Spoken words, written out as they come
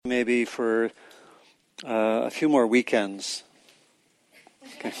maybe for a few more weekends.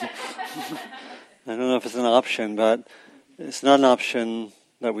 Okay. I don't know if it's an option, but it's not an option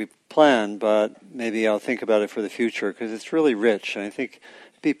that we planned, but maybe I'll think about it for the future because it's really rich. And I think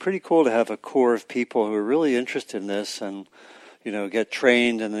it'd be pretty cool to have a core of people who are really interested in this and, get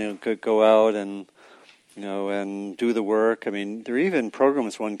trained and then go out and, and do the work. I mean, there are even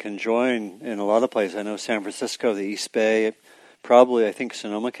programs one can join in a lot of places. I know San Francisco, the East Bay, probably I think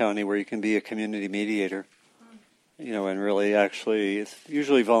Sonoma County, where you can be a community mediator. And really actually, it's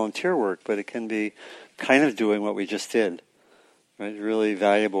usually volunteer work, but it can be kind of doing what we just did, right? Really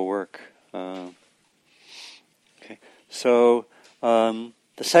valuable work. Okay. So the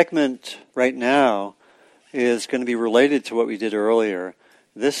segment right now is going to be related to what we did earlier.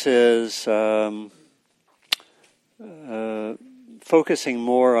 This is focusing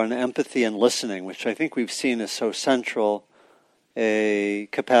more on empathy and listening, which I think we've seen is so central a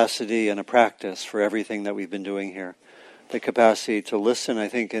capacity and a practice for everything that we've been doing here. The capacity to listen, I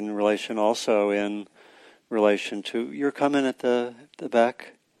think, in relation to, you're coming at the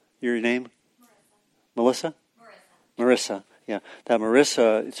back, your name? Melissa? Marissa, yeah. That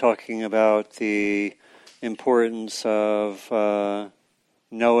Marissa is talking about the importance of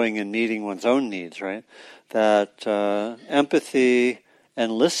knowing and meeting one's own needs, right? That empathy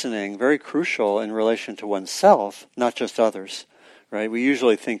and listening, very crucial in relation to oneself, not just others. Right? We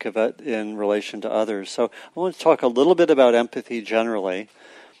usually think of it in relation to others. So I want to talk a little bit about empathy generally,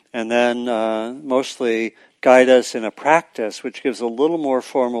 and then mostly guide us in a practice which gives a little more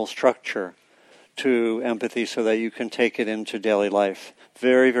formal structure to empathy so that you can take it into daily life.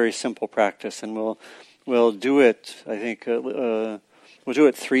 Very, very simple practice, and we'll do it, I think, we'll do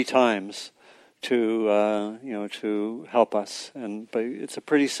it 3 times to help us. But it's a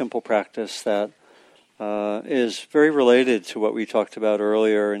pretty simple practice that is very related to what we talked about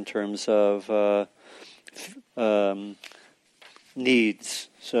earlier in terms of needs.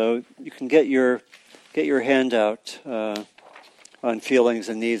 So you can get your handout on feelings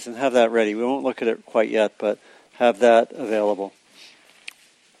and needs and have that ready. We won't look at it quite yet, but have that available.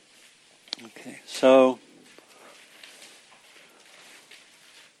 Okay, so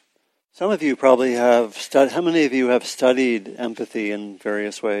some of you probably have studied. How many of you have studied empathy in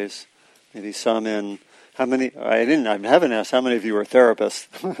various ways? Maybe some in. How many? I haven't asked how many of you are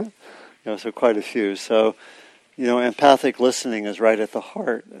therapists. So quite a few. So, empathic listening is right at the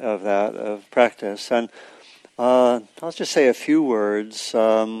heart of that of practice. And I'll just say a few words.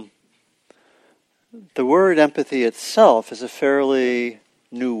 The word empathy itself is a fairly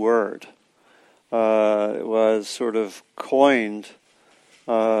new word. It was sort of coined,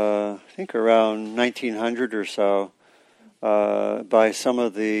 I think, around 1900 or so. By some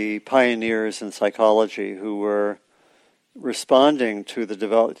of the pioneers in psychology who were responding to the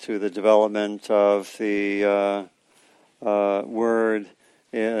development of the word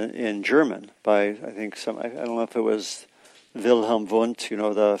in German by, I think, I don't know if it was Wilhelm Wundt,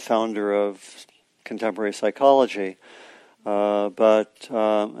 the founder of contemporary psychology.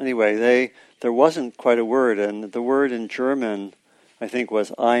 Anyway, there wasn't quite a word, and the word in German, I think,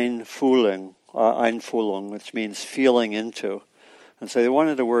 was Einfühlung, which means feeling into. And so they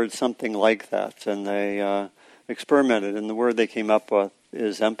wanted a word something like that, and they experimented, and the word they came up with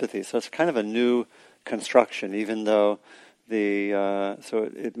is empathy. So it's kind of a new construction, even though so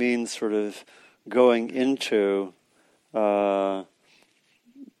it means sort of going into the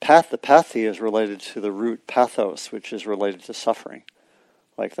pathy is related to the root pathos, which is related to suffering,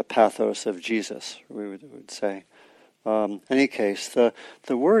 like the pathos of Jesus, we would say. Any case, the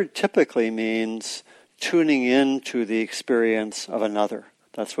word typically means tuning into the experience of another.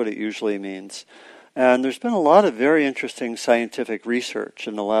 That's what it usually means. And there's been a lot of very interesting scientific research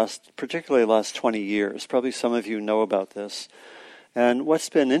in particularly the last 20 years. Probably some of you know about this. And what's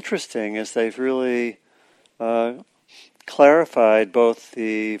been interesting is they've really clarified both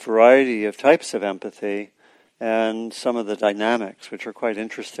the variety of types of empathy and some of the dynamics, which are quite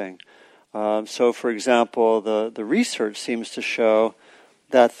interesting. So, for example, the research seems to show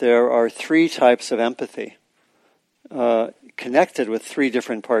that there are 3 types of empathy connected with 3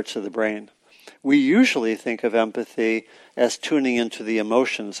 different parts of the brain. We usually think of empathy as tuning into the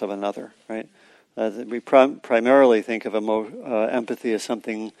emotions of another, right? We primarily think of empathy as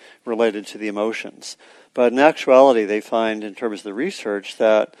something related to the emotions. But in actuality, they find, in terms of the research,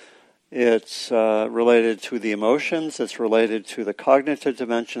 that it's related to the emotions, it's related to the cognitive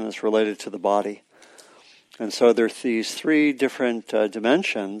dimension, it's related to the body. And so there's these 3 different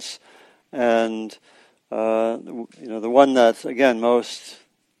dimensions, and the one that's, again, most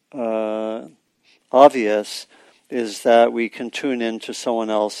obvious is that we can tune into someone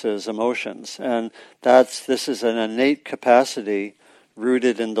else's emotions. And this is an innate capacity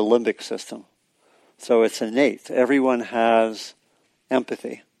rooted in the limbic system. So it's innate. Everyone has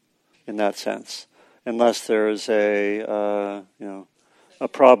empathy in that sense, unless there's a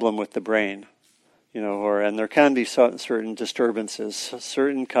problem with the brain, and there can be certain disturbances,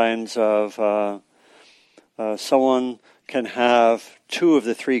 certain kinds of someone can have 2 of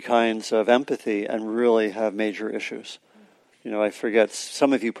the 3 kinds of empathy and really have major issues. I forget,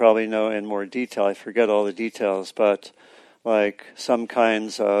 some of you probably know in more detail, I forget all the details, but like some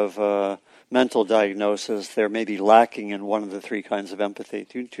kinds of mental diagnosis, there may be lacking in one of the 3 kinds of empathy.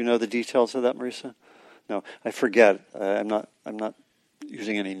 Do you know the details of that, Marisa? No, I forget. I'm not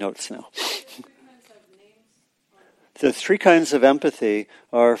using any notes now. The 3 kinds of empathy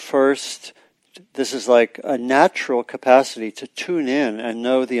are first, this is like a natural capacity to tune in and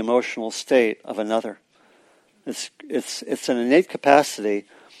know the emotional state of another. It's an innate capacity.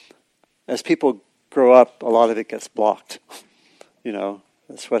 As people grow up, a lot of it gets blocked.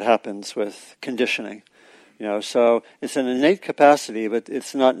 That's what happens with conditioning. So it's an innate capacity, but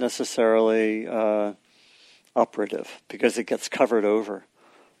it's not necessarily operative because it gets covered over.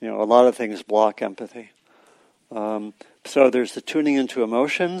 A lot of things block empathy. So there's the tuning into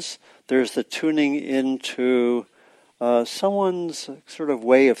emotions. There's the tuning into someone's sort of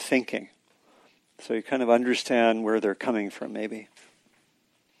way of thinking. So you kind of understand where they're coming from, maybe.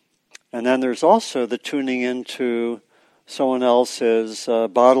 And then there's also the tuning into someone else's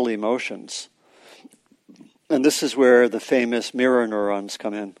bodily motions. And this is where the famous mirror neurons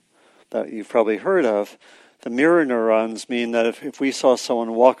come in, that you've probably heard of. The mirror neurons mean that if we saw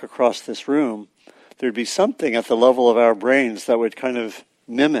someone walk across this room, there'd be something at the level of our brains that would kind of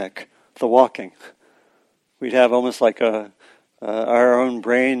mimic the walking. We'd have almost like our own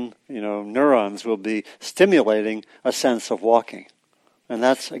brain, neurons will be stimulating a sense of walking. And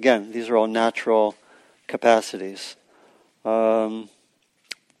that's, again, these are all natural capacities. The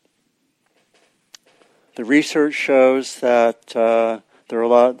research shows that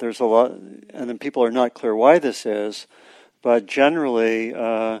there's a lot, and then people are not clear why this is, but generally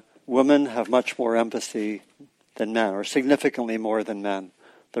women have much more empathy than men, or significantly more than men.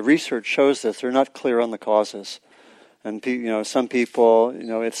 The research shows this. They're not clear on the causes. And some people,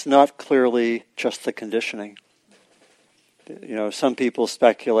 it's not clearly just the conditioning. Some people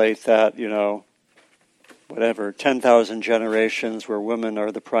speculate that, 10,000 generations where women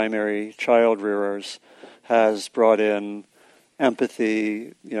are the primary child rearers has brought in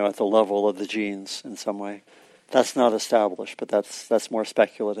empathy, at the level of the genes in some way. That's not established, but that's more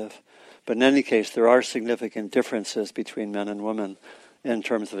speculative. But in any case, there are significant differences between men and women in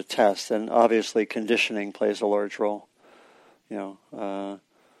terms of a test, and obviously conditioning plays a large role.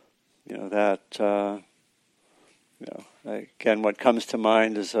 Again, what comes to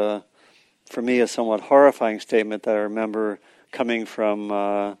mind is for me, a somewhat horrifying statement that I remember coming from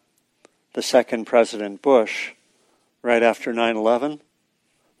the second President Bush right after 9/11.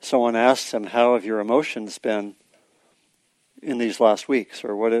 Someone asked him, "How have your emotions been in these last weeks?"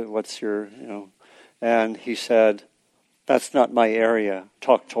 Or what's your, and he said, "That's not my area.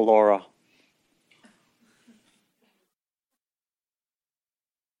 Talk to Laura."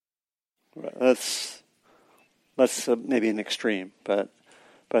 That's maybe an extreme, but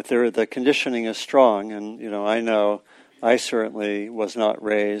the conditioning is strong, and I know I certainly was not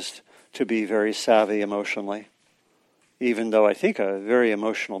raised to be very savvy emotionally, even though I think a very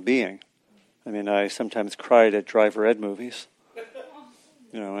emotional being. I mean, I sometimes cried at driver ed movies,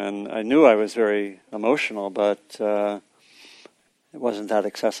 and I knew I was very emotional, but it wasn't that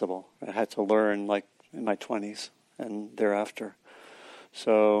accessible. I had to learn like in my 20s and thereafter.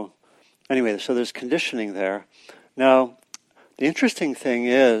 So anyway, so there's conditioning there. Now, the interesting thing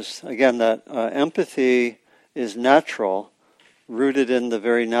is, again, that empathy is natural, rooted in the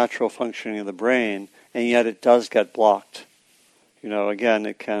very natural functioning of the brain, and yet it does get blocked.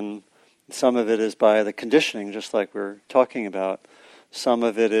 Again, some of it is by the conditioning, just like we're talking about. Some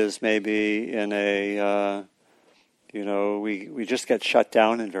of it is maybe in we just get shut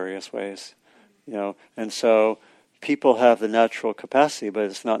down in various ways, and so people have the natural capacity, but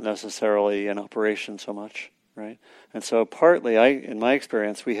it's not necessarily in operation so much, right? And so partly, in my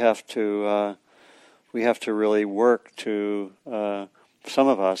experience, we have to really work to. Some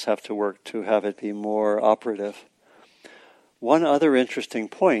of us have to work to have it be more operative. One other interesting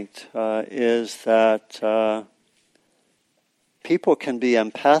point is that people can be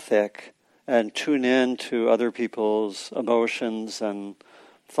empathic and tune in to other people's emotions and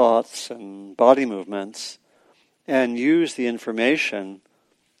thoughts and body movements and use the information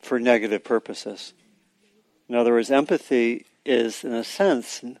for negative purposes. In other words, empathy is, in a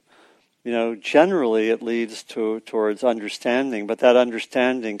sense, generally it leads towards understanding, but that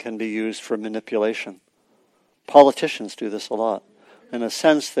understanding can be used for manipulation. Politicians do this a lot. In a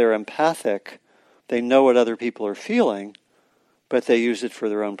sense, they're empathic. They know what other people are feeling, but they use it for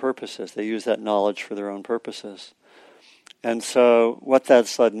their own purposes. They use that knowledge for their own purposes. And so what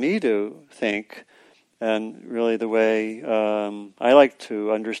that's led me to think, and really the way I like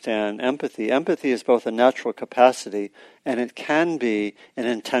to understand empathy is both a natural capacity and it can be an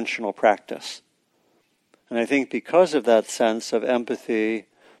intentional practice. And I think because of that sense of empathy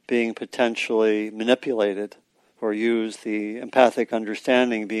being potentially manipulated or used, the empathic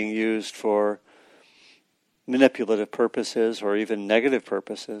understanding being used for manipulative purposes or even negative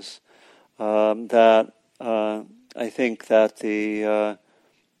purposes, that I think that the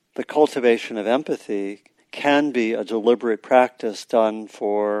cultivation of empathy can be a deliberate practice done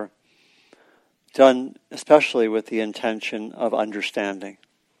especially with the intention of understanding.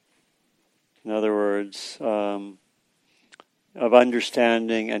 In other words, of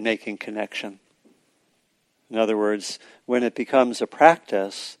understanding and making connection. In other words, when it becomes a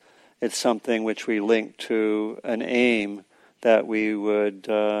practice, it's something which we link to an aim that we would,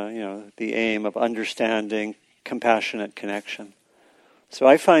 the aim of understanding, compassionate connection. So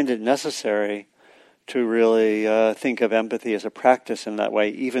I find it necessary to really think of empathy as a practice in that way,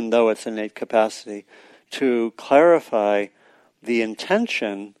 even though it's an innate capacity, to clarify the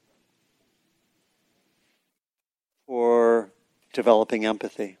intention for developing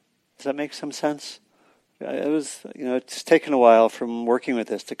empathy. Does that make some sense? It's taken a while from working with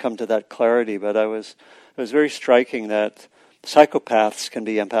this to come to that clarity, but it was very striking that psychopaths can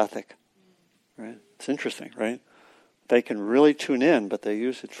be empathic. Right? It's interesting, right? They can really tune in, but they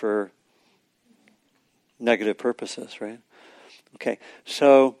use it for negative purposes, right? Okay,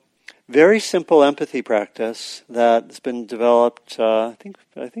 so very simple empathy practice that's been developed, I think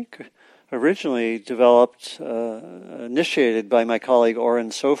originally developed, initiated by my colleague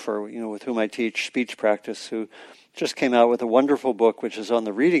Oren Sofer, with whom I teach speech practice, who just came out with a wonderful book which is on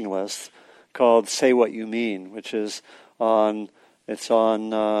the reading list called Say What You Mean, which is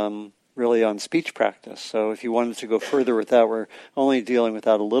really on speech practice. So if you wanted to go further with that, we're only dealing with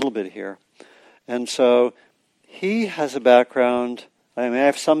that a little bit here. And so he has a background, I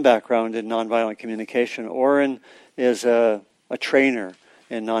have some background in nonviolent communication. Oren is a trainer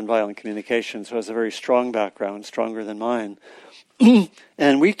in nonviolent communication, so has a very strong background, stronger than mine.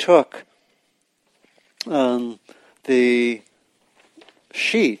 And we took the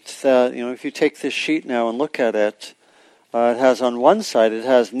sheet that, if you take this sheet now and look at it, it has on one side, it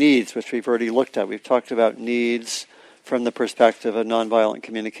has needs, which we've already looked at. We've talked about needs from the perspective of nonviolent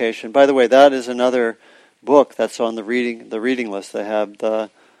communication. By the way, that is another book that's on the reading list. They have the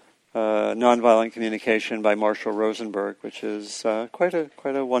Nonviolent Communication by Marshall Rosenberg, which is quite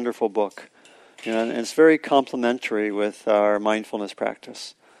a wonderful book. And it's very complementary with our mindfulness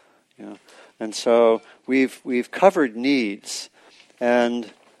practice. And so we've covered needs,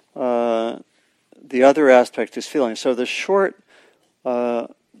 and the other aspect is feeling. So the short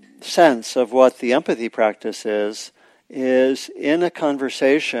sense of what the empathy practice is in a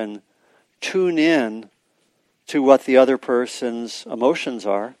conversation, tune in to what the other person's emotions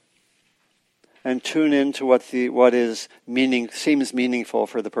are, and tune in to what seems meaningful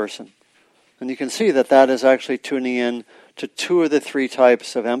for the person. And you can see that is actually tuning in to two of the three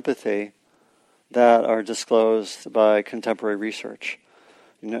types of empathy that are disclosed by contemporary research.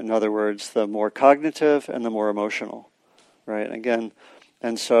 In other words, the more cognitive and the more emotional, right? Again,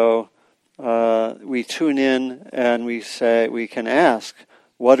 and so we tune in and we can ask,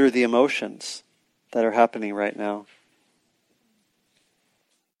 what are the emotions that are happening right now?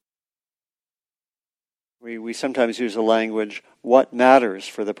 We sometimes use the language, what matters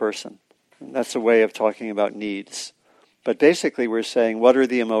for the person? And that's a way of talking about needs. But basically we're saying, what are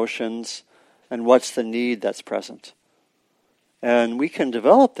the emotions and what's the need that's present? And we can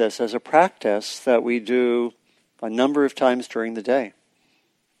develop this as a practice that we do a number of times during the day.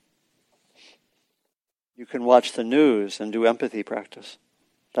 You can watch the news and do empathy practice.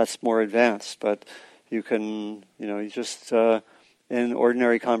 That's more advanced, but you can, in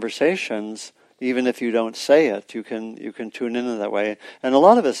ordinary conversations, even if you don't say it, you can tune in that way. And a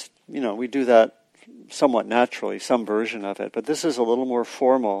lot of us, we do that somewhat naturally, some version of it, but this is a little more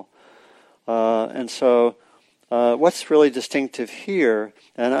formal. And so what's really distinctive here,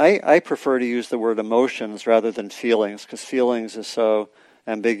 and I prefer to use the word emotions rather than feelings, because feelings is so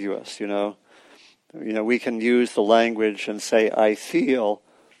ambiguous, we can use the language and say, I feel,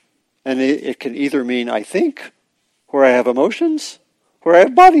 and it can either mean I think, or I have emotions, or I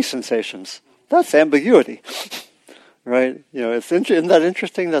have body sensations. That's ambiguity, right? Isn't that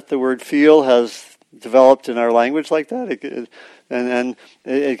interesting that the word feel has developed in our language like that? It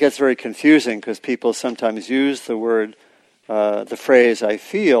gets very confusing because people sometimes use the word, the phrase "I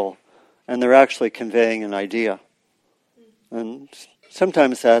feel," and they're actually conveying an idea. And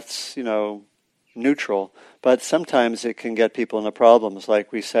sometimes that's, neutral, but sometimes it can get people into problems.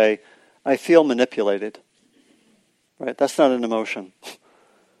 Like we say, "I feel manipulated." Right? That's not an emotion.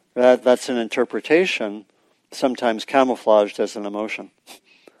 That's an interpretation, sometimes camouflaged as an emotion.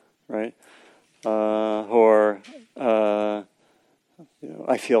 Right? I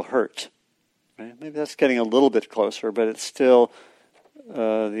feel hurt. Right? Maybe that's getting a little bit closer, but it's still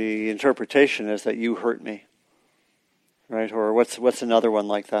the interpretation is that you hurt me. Right? Or what's another one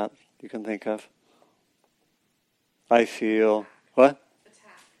like that you can think of? I feel what?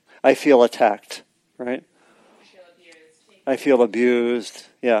 Attack. I feel attacked. Right? I feel abused.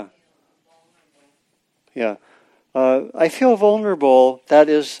 Yeah. Yeah. I feel vulnerable.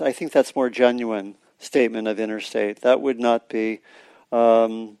 I think that's more genuine statement of inner state. That would not be,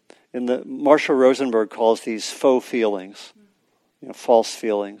 Marshall Rosenberg calls these faux feelings, false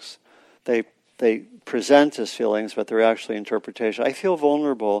feelings. They present as feelings, but they're actually interpretation. I feel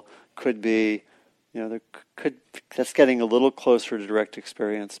vulnerable could be, that's getting a little closer to direct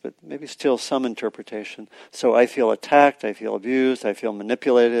experience, but maybe still some interpretation. So I feel attacked, I feel abused, I feel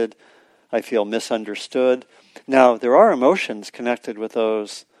manipulated, I feel misunderstood. Now, there are emotions connected with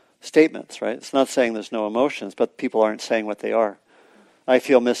those statements, right? It's not saying there's no emotions, but people aren't saying what they are. I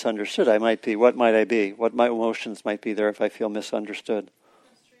feel misunderstood. What might I be? What my emotions might be there if I feel misunderstood?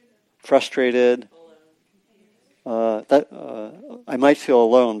 Frustrated. I might feel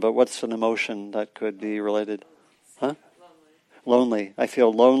alone, but what's an emotion that could be related? Huh? Lonely. I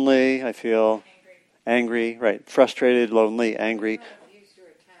feel lonely. I feel angry. Right. Frustrated, lonely, angry.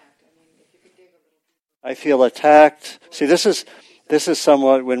 I feel attacked. See, this is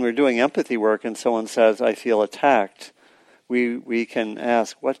somewhat when we're doing empathy work and someone says, I feel attacked, we can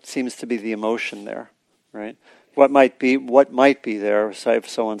ask, what seems to be the emotion there, right? What might be there if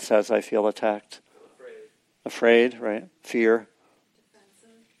someone says, I feel attacked? Afraid, right? Fear.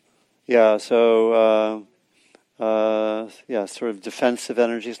 Yeah, so, sort of defensive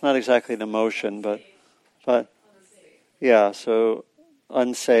energy. It's not exactly an emotion, but yeah, so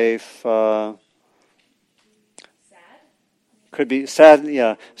unsafe, could be sad,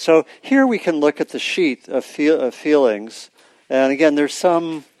 yeah. So here we can look at the sheet of feelings. And again, there's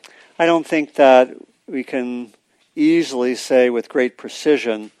some, I don't think that we can easily say with great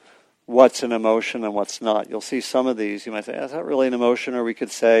precision what's an emotion and what's not. You'll see some of these, you might say, is that really an emotion? Or we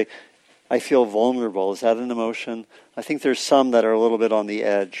could say, I feel vulnerable. Is that an emotion? I think there's some that are a little bit on the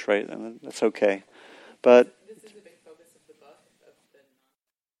edge, right? And that's okay. But this is a big focus of the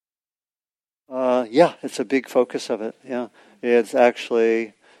book. Yeah, it's a big focus of it, yeah. It's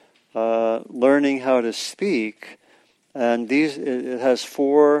actually learning how to speak, and it has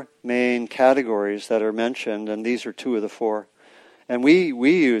 4 main categories that are mentioned, and these are 2 of the 4. And we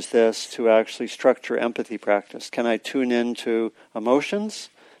use this to actually structure empathy practice. Can I tune into emotions,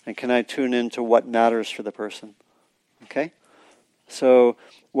 and can I tune into what matters for the person? Okay? So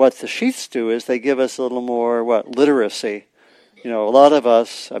what the sheets do is they give us a little more, literacy. A lot of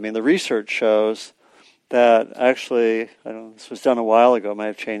us, the research shows that actually, this was done a while ago, might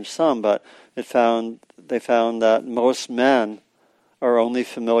have changed some, but they found that most men are only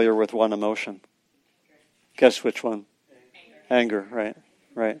familiar with one emotion. Guess which one? Anger,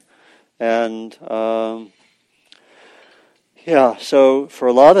 right. And so for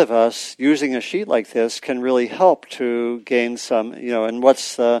a lot of us, using a sheet like this can really help to gain some, and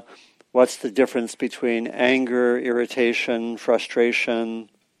what's the difference between anger, irritation, frustration?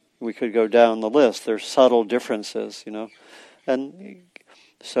 We could go down the list. There's subtle differences, And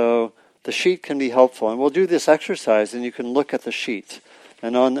so the sheet can be helpful. And we'll do this exercise, and you can look at the sheet.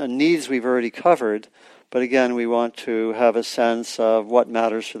 And on the needs we've already covered, but again, we want to have a sense of what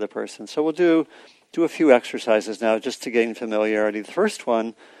matters for the person. So we'll do a few exercises now just to gain familiarity. The first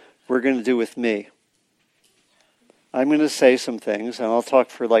one we're going to do with me. I'm going to say some things, and I'll talk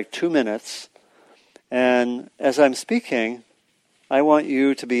for 2 minutes. And as I'm speaking, I want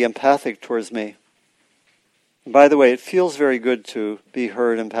you to be empathic towards me. And by the way, it feels very good to be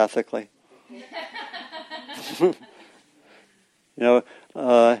heard empathically.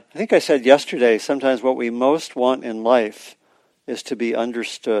 I think I said yesterday, sometimes what we most want in life is to be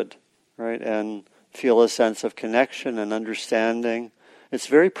understood, right? And feel a sense of connection and understanding. It's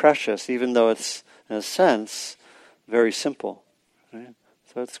very precious, even though it's, in a sense, very simple. Right?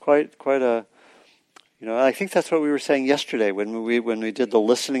 So it's quite a, I think that's what we were saying yesterday when we did the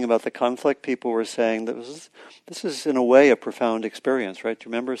listening about the conflict. People were saying that this is in a way a profound experience, right? Do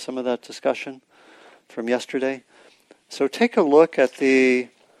you remember some of that discussion from yesterday? So take a look at the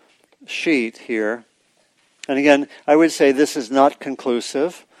sheet here. And again, I would say this is not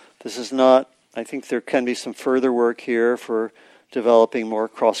conclusive. This is not, I think there can be some further work here for developing more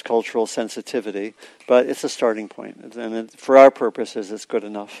cross-cultural sensitivity, but it's a starting point. And for our purposes, it's good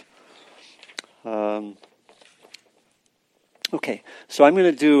enough. Okay, so I'm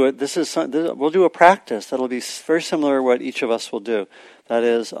going to do, we'll do a practice that'll be very similar to what each of us will do. That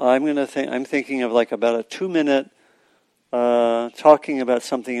is, I'm thinking of like about a 2-minute talking about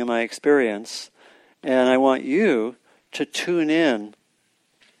something in my experience, and I want you to tune in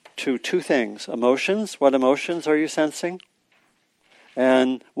to 2 things. Emotions, what emotions are you sensing?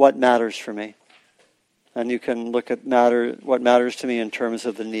 And what matters for me. And you can look at what matters to me in terms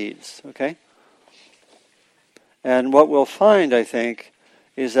of the needs, okay? And what we'll find, I think,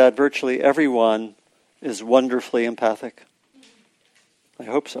 is that virtually everyone is wonderfully empathic. I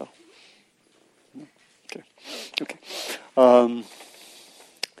hope so. Okay.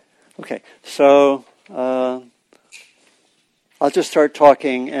 Okay. So I'll just start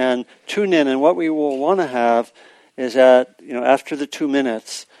talking and tune in. And what we will want to have is that after the 2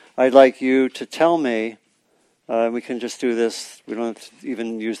 minutes, I'd like you to tell me. We can just do this. We don't have to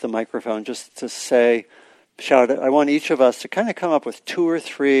even use the microphone. Just to shout it. I want each of us to kind of come up with 2 or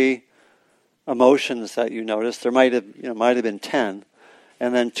 3 emotions that you notice. There might have been 10,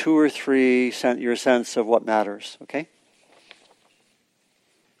 and then 2 or 3 your sense of what matters. Okay.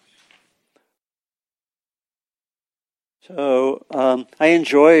 So I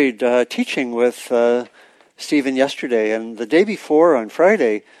enjoyed teaching with Stephen yesterday, and the day before on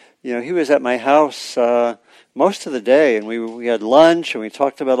Friday, he was at my house most of the day, and we had lunch, and we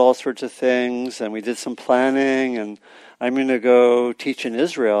talked about all sorts of things, and we did some planning, and I'm going to go teach in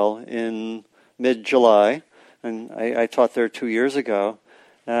Israel in mid-July, and I taught there 2 years ago,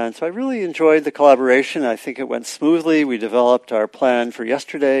 and so I really enjoyed the collaboration. I think it went smoothly. We developed our plan for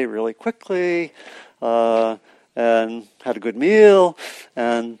yesterday really quickly, and had a good meal,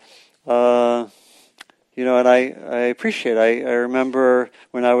 and and I appreciate it. I remember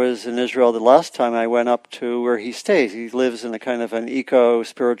when I was in Israel the last time, I went up to where he stays. He lives in a kind of an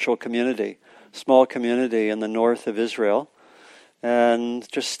eco-spiritual community, small community in the north of Israel. And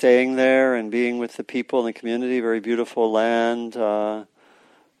just staying there and being with the people in the community, very beautiful land.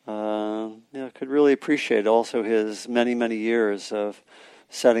 Could really appreciate also his many, many years of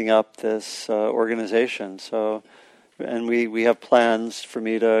setting up this organization. And we have plans for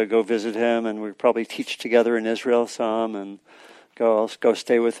me to go visit him, and we'll probably teach together in Israel some, and go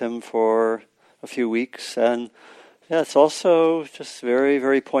stay with him for a few weeks. And it's also just very,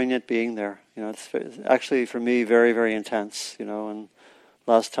 very poignant being there. It's actually for me very, very intense. And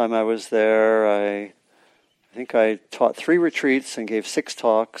last time I was there, I think I taught 3 retreats and gave 6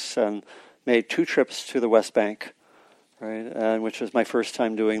 talks and made 2 trips to the West Bank, right? And which was my first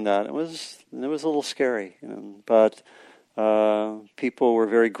time doing that. It was a little scary, but people were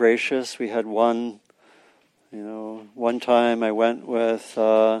very gracious. We had one time I went with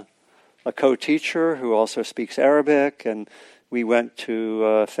a co-teacher who also speaks Arabic, and we went to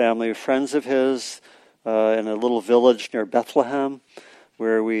a family of friends of his in a little village near Bethlehem,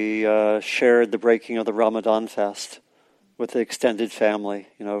 where we shared the breaking of the Ramadan fast with the extended family.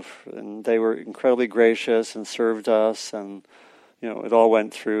 And they were incredibly gracious and served us, and it all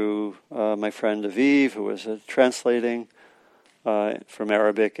went through my friend Aviv, who was translating from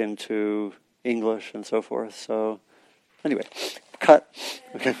Arabic into English and so forth. So, anyway, cut.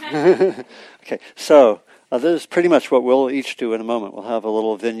 Okay. Okay. So this is pretty much what we'll each do in a moment. We'll have a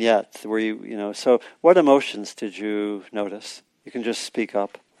little vignette where So, what emotions did you notice? You can just speak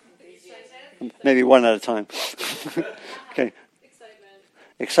up. Maybe one at a time. Okay.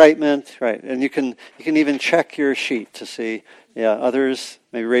 Excitement, right? And you can even check your sheet to see. Yeah. Others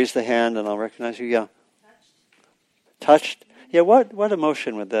maybe raise the hand, and I'll recognize you. Yeah. Touched. Yeah, what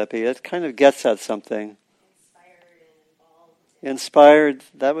emotion would that be? It kind of gets at something. Inspired.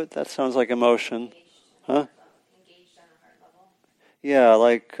 That sounds like emotion, huh? Engaged on a heart level. Yeah,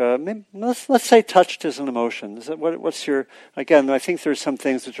 like maybe, let's say touched is an emotion. Is that what's your? Again, I think there's some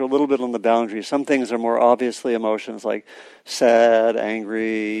things which are a little bit on the boundary. Some things are more obviously emotions, like sad,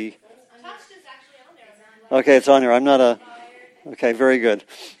 angry. Touched is actually on there. Okay, it's on there. I'm not a. Okay, very good.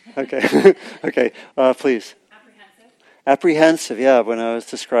 Okay, okay. Please. Apprehensive, yeah, when I was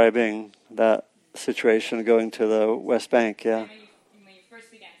describing that situation going to the West Bank, yeah. When you first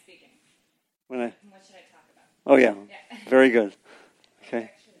began speaking. What should I talk about? Oh, yeah. Very good.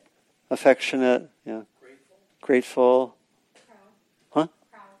 Okay. Affectionate, yeah. grateful, Proud.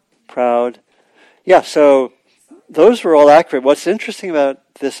 proud. Yeah, so those were all accurate. What's interesting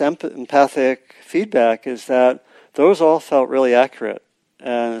about this empathic feedback is that those all felt really accurate.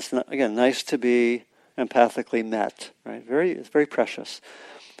 And it's, again, nice to be empathically met, right? It's very precious.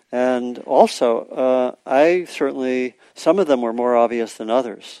 And also, I certainly, some of them were more obvious than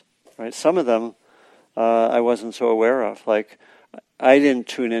others, right? Some of them I wasn't so aware of. Like, I didn't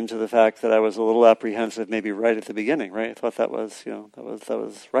tune into the fact that I was a little apprehensive, maybe right at the beginning, right? I thought that was, that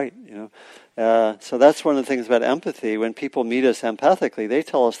was right, So that's one of the things about empathy. When people meet us empathically, they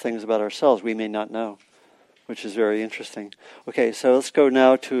tell us things about ourselves we may not know, which is very interesting. Okay, so let's go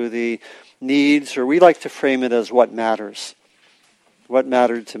now to the needs, or we like to frame it as what matters. What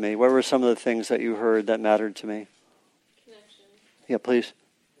mattered to me? What were some of the things that you heard that mattered to me? Connection. Yeah, please.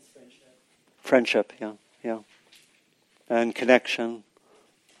 Friendship, yeah. And connection.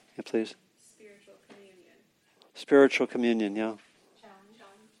 Yeah, please. Spiritual communion. Spiritual communion, yeah. Challenge.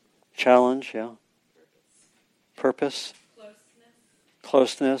 Challenge, yeah. Purpose. Closeness.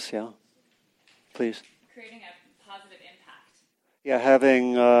 Closeness, yeah. Please. Creating a positive impact. Yeah,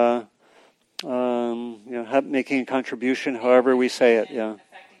 having, making a contribution, however we say it, yeah.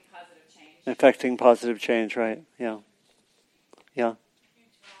 Affecting positive change. Affecting positive change, right, yeah. Yeah.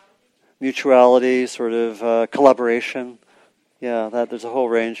 Mutuality, sort of collaboration. Yeah, there's a whole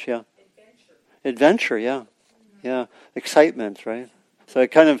range, yeah. Adventure, yeah. Yeah. Excitement, right? So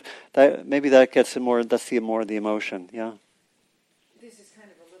it kind of, maybe that gets more, that's the more the emotion, yeah. This is kind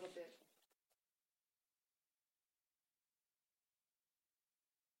of a little bit.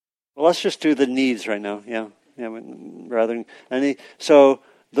 Well, let's just do the needs right now, yeah. Rather than any, so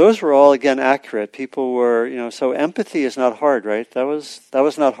those were all, again, accurate. People were, so empathy is not hard, right? That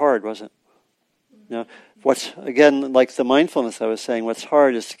was not hard, was it? What's, again, like the mindfulness I was saying, what's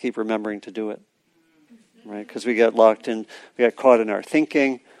hard is to keep remembering to do it, right? Because we get locked in, we get caught in our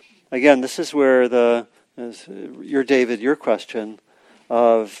thinking. Again, this is where your question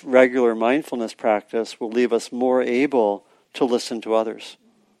of regular mindfulness practice will leave us more able to listen to others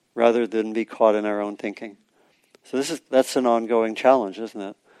rather than be caught in our own thinking. So that's an ongoing challenge, isn't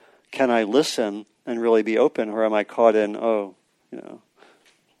it? Can I listen and really be open, or am I caught in,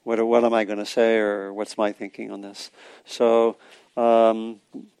 what am I going to say, or what's my thinking on this? So, and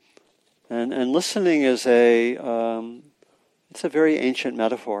listening is it's a very ancient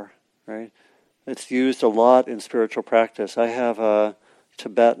metaphor, right? It's used a lot in spiritual practice. I have a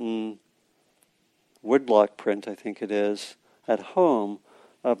Tibetan woodblock print, I think it is, at home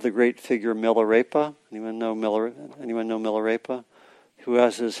of the great figure Milarepa. Anyone know Milarepa? Who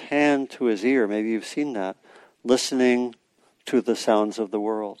has his hand to his ear, maybe you've seen that, listening to the sounds of the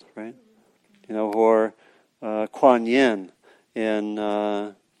world, right? Or Kuan Yin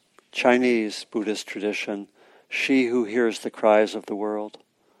in Chinese Buddhist tradition, she who hears the cries of the world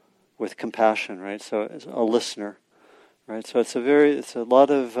with compassion, right? So as a listener, right? So it's a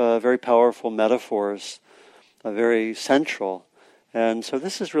lot of very powerful metaphors, very central. And so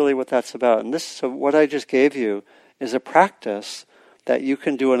this is really what that's about. And so what I just gave you is a practice that you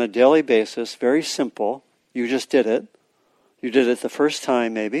can do on a daily basis, very simple. You just did it. You did it the first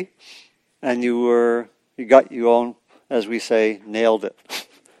time, maybe, and you all, as we say, nailed it,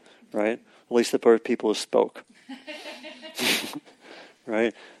 right? At least the people who spoke,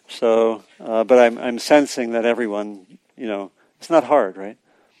 right? So, but I'm sensing that everyone, it's not hard, right?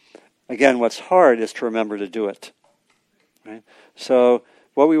 Again, what's hard is to remember to do it, right? So,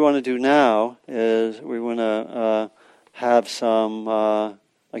 what we want to do now is we want to have some,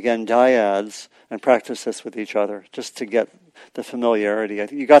 again, dyads and practice this with each other, just to get the familiarity. I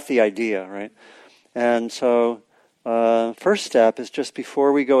think you got the idea, right? And so, first step is just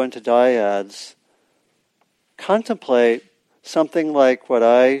before we go into dyads, contemplate something like what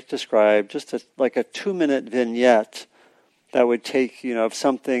I described, just like a 2-minute vignette that would take, of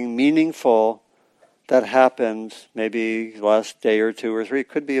something meaningful that happened maybe last day or 2 or 3. It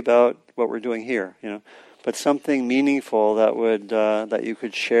could be about what we're doing here, but something meaningful that would that you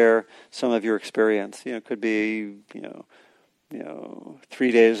could share some of your experience. It could be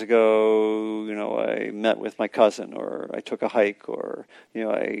 3 days ago, I met with my cousin, or I took a hike, or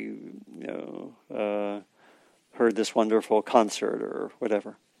I heard this wonderful concert, or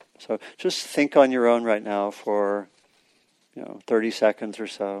whatever. So just think on your own right now for 30 seconds or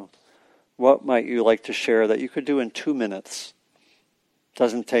so. What might you like to share that you could do in 2 minutes?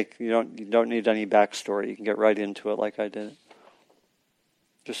 Doesn't take, you don't need any backstory. You can get right into it like I did.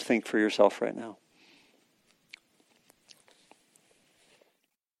 Just think for yourself right now.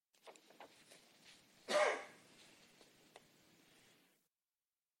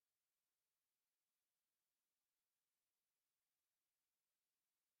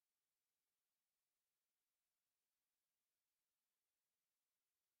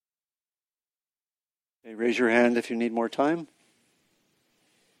 Okay, raise your hand if you need more time.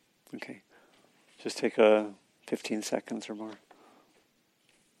 Okay. Just take 15 seconds or more.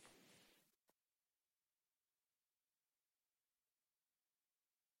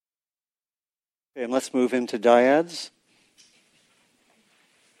 Okay, and let's move into dyads.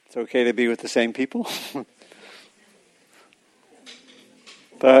 It's okay to be with the same people.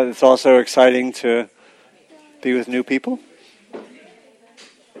 But it's also exciting to be with new people.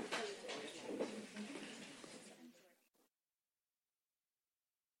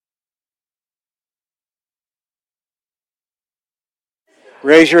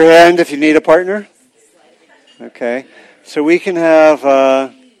 Raise your hand if you need a partner. Okay. So we can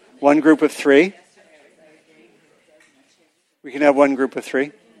have one group of three. We can have one group of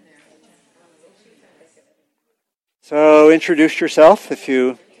three. So introduce yourself if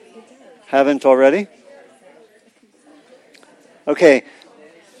you haven't already. Okay.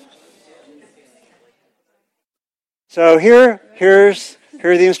 So here are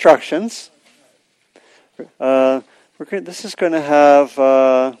the instructions. This is going to have,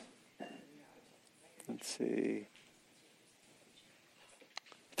 let's see,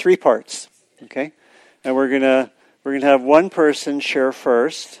 3 parts. Okay, and we're gonna have one person share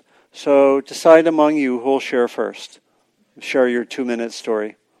first. So decide among you who will share first. Share your 2-minute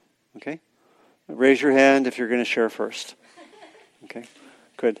story. Okay, raise your hand if you're going to share first. Okay,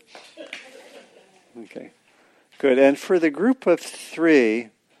 good. Okay, good. And for the group of 3.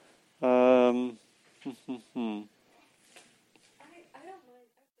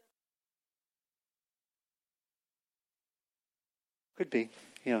 Could be,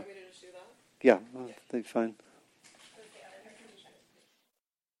 yeah. Yeah, that'd be fine.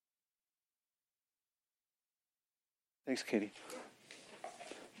 Thanks, Katie.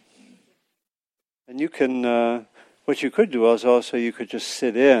 And you can, what you could do is also you could just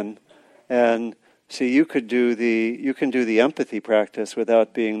sit in and see. You can do the empathy practice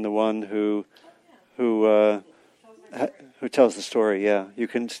without being the one who tells the story. Yeah, you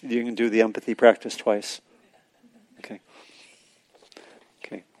can do the empathy practice twice. Okay.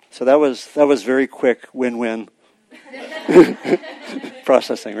 So that was very quick win-win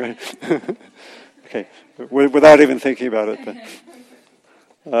processing, right? Okay, without even thinking about it. But,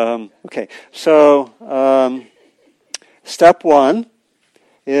 okay, so step 1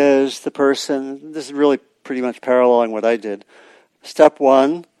 is the person. This is really pretty much paralleling what I did. Step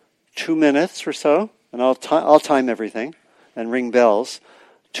 1, 2 minutes or so, and I'll time everything and ring bells.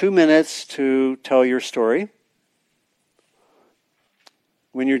 2 minutes to tell your story.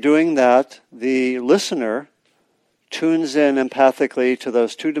 When you're doing that, the listener tunes in empathically to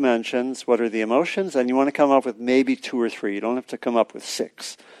those 2 dimensions. What are the emotions? And you want to come up with maybe 2 or 3. You don't have to come up with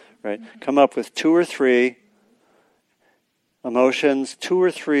 6, right? Come up with 2 or 3 emotions, 2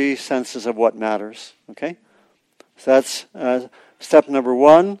 or 3 senses of what matters, okay? So that's step number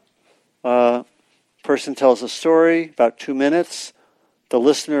 1. Person tells a story, about 2 minutes. The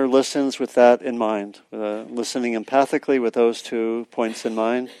listener listens with that in mind, listening empathically with those 2 points in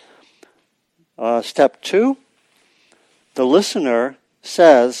mind. Step 2, the listener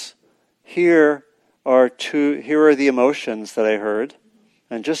says, here are the emotions that I heard,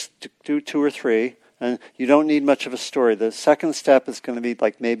 and just do 2 or 3, and you don't need much of a story. The second step is going to be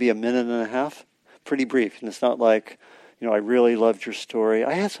like maybe a minute and a half, pretty brief, and it's not like, I really loved your story.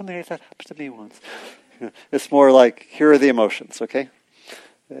 I had something like that happen to me once. It's more like, here are the emotions, okay?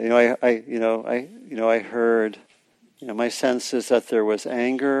 I heard, my sense is that there was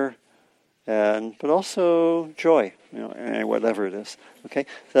anger, but also joy, and whatever it is. Okay,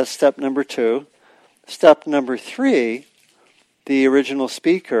 that's step number 2. Step number 3, the original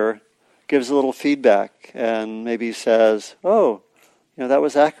speaker gives a little feedback and maybe says, "Oh, that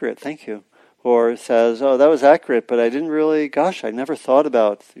was accurate. Thank you." Or says, "Oh, that was accurate, but I didn't really. I never thought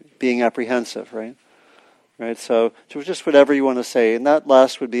about being apprehensive." Right. Right, so just whatever you want to say, and that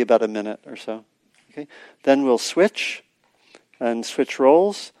last would be about a minute or so. Okay, then we'll switch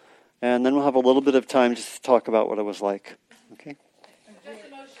roles, and then we'll have a little bit of time just to talk about what it was like. Okay. Just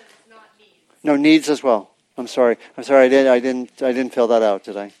emotions, not needs. No, needs as well. I'm sorry. I didn't fill that out,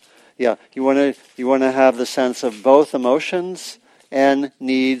 did I? Yeah, you want to have the sense of both emotions and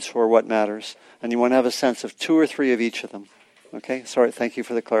needs or what matters, and you want to have a sense of 2 or 3 of each of them. Okay. Sorry. Thank you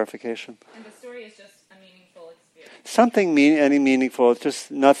for the clarification. And the story is just a meaningful experience. Something any meaningful,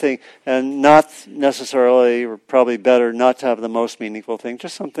 just nothing, and not necessarily, or probably better not to have the most meaningful thing.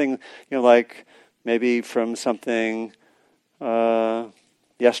 Just something, like maybe from something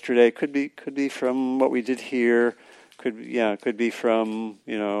yesterday. Could be from what we did here. Could be from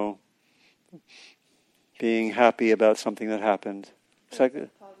being happy about something that happened. Positive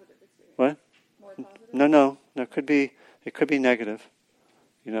experience. What? More No. It could be negative.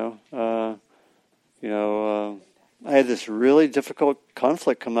 I had this really difficult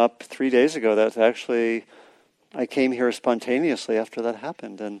conflict come up 3 days ago. That's actually, I came here spontaneously after that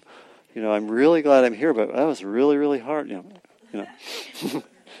happened, and I'm really glad I'm here. But that was really, really hard.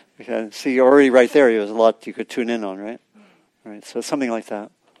 See, already right there, there's a lot you could tune in on, right? Right. So something like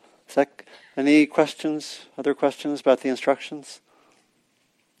that. Any questions? Other questions about the instructions?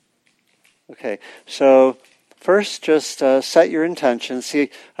 Okay. So first, just set your intention. See,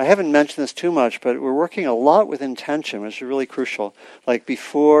 I haven't mentioned this too much, but we're working a lot with intention, which is really crucial. Like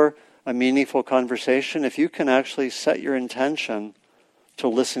before a meaningful conversation, if you can actually set your intention to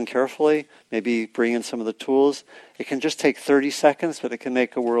listen carefully, maybe bring in some of the tools, it can just take 30 seconds, but it can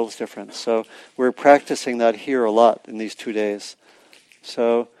make a world's difference. So we're practicing that here a lot in these 2 days.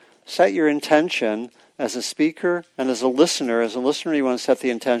 So set your intention as a speaker and as a listener. As a listener, you want to set the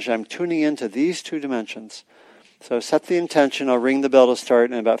intention. I'm tuning into these 2 dimensions. So set the intention. I'll ring the bell to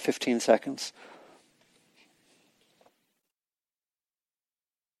start in about 15 seconds.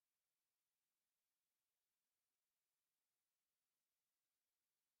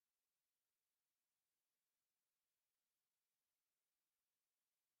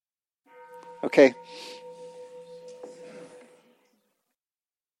 Okay.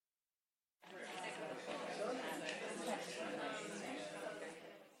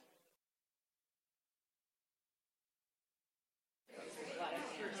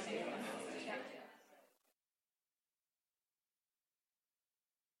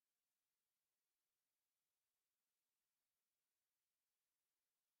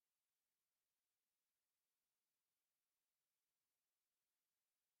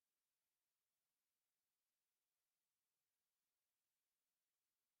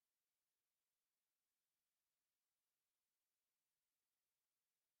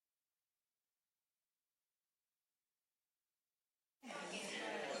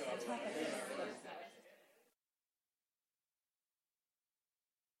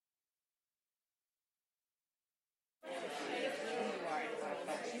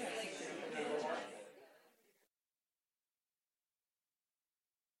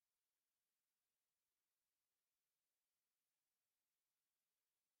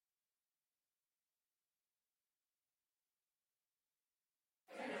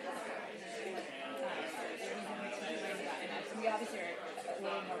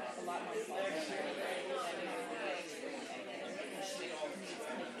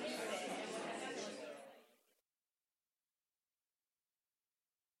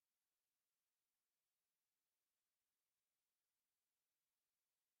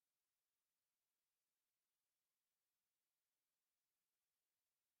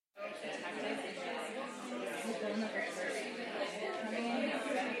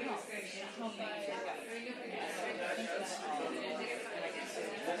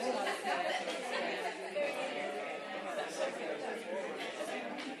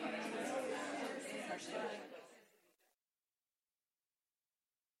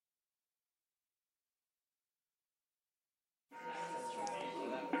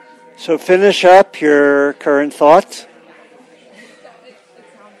 So finish up your current thoughts.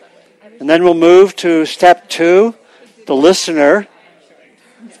 And then we'll move to step 2, the listener.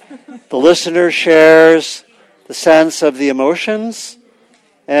 The listener shares the sense of the emotions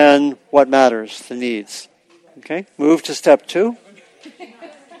and what matters, the needs. Okay, move to step 2.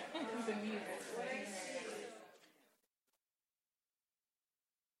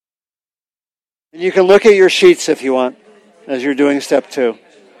 And you can look at your sheets if you want, as you're doing step 2.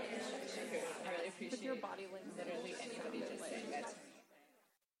 With your body language, literally anybody just saying it.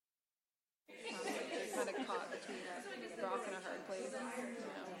 You're kind of caught between a rock and a hard place.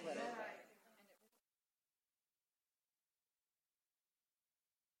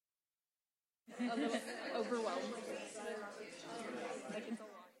 A little overwhelmed. Like it's a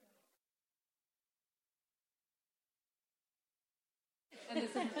lot. And this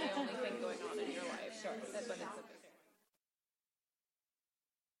isn't the only thing going on in your life. Sure. But it's a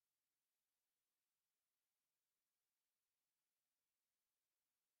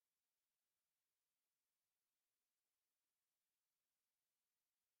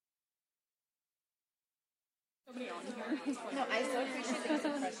somebody on here. No, I so appreciate the use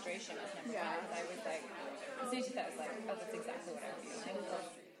of frustration as number one. I was like, as soon as you said, I was like, oh, that's exactly what I was feeling.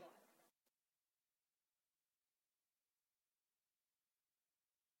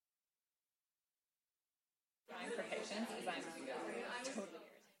 Trying for patience is I'm totally irritated.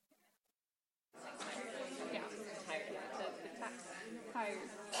 Yeah, tired of that. tired.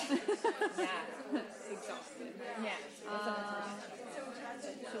 Yeah. Exhausted. Yeah.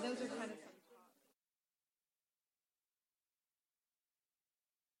 So those are kind of some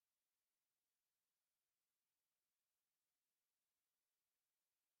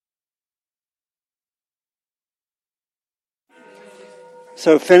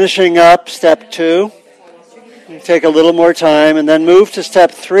So finishing up step 2, you take a little more time, and then move to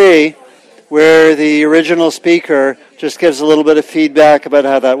step 3, where the original speaker just gives a little bit of feedback about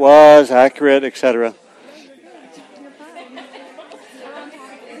how that was, accurate, etc.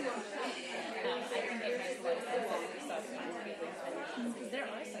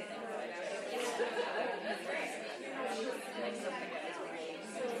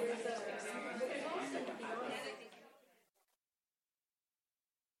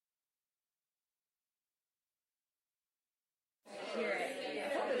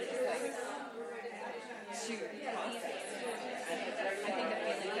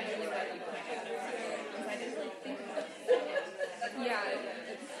 Yeah,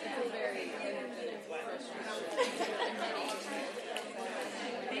 it's a very energetic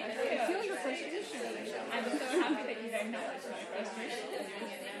Feel your frustration. I'm so happy that you acknowledge my frustration.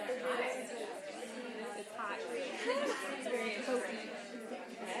 It's hot. It's very potent.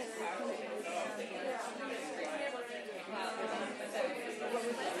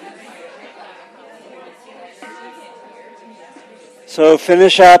 So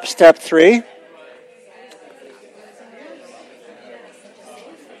finish up step 3.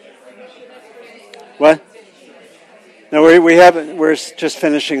 What? No, we haven't. We're just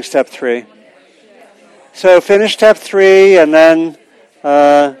finishing step 3. So finish step 3, and then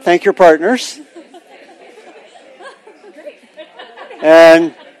thank your partners.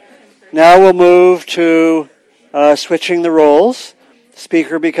 And now we'll move to switching the roles.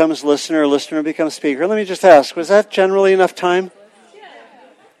 Speaker becomes listener, listener becomes speaker. Let me just ask, was that generally enough time?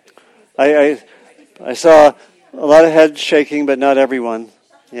 I saw a lot of heads shaking, but not everyone.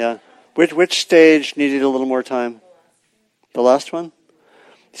 Yeah. Which stage needed a little more time? The last one?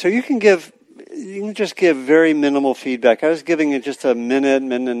 So you can just give very minimal feedback. I was giving it just a minute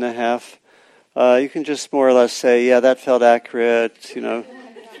and a half. You can just more or less say, yeah, that felt accurate,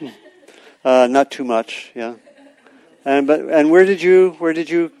 not too much, yeah. And where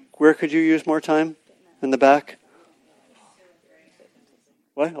could you use more time? In the back?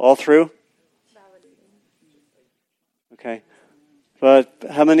 What? All through? Okay. But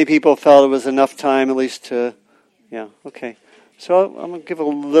how many people felt it was enough time at least to, yeah, okay. So I'm going to give a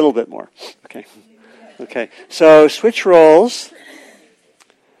little bit more. Okay. Okay. So switch roles.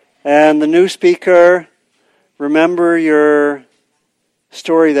 And the new speaker, remember your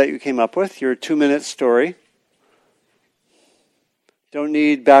story that you came up with, your 2-minute story. Don't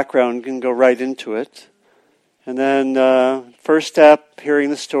need background, you can go right into it. And then first step,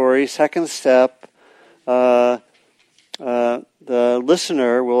 hearing the story. Second step, the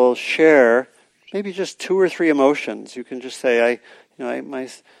listener will share maybe just 2 or 3 emotions. You can just say, my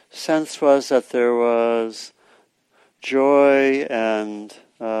sense was that there was joy and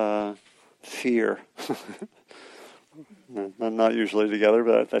fear. Not usually together,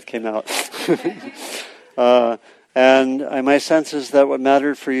 but that came out. And my sense is that what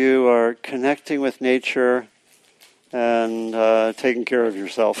mattered for you are connecting with nature and taking care of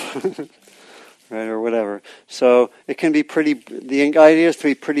yourself. Right, or whatever. So it can be the idea is to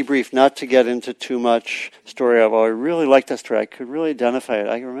be pretty brief, not to get into too much story of, I really like that story. I could really identify it.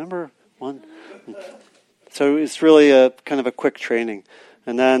 I remember one. So it's really a kind of a quick training.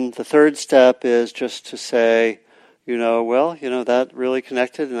 And then the third step is just to say, that really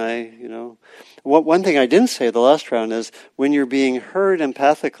connected. And one thing I didn't say the last round is when you're being heard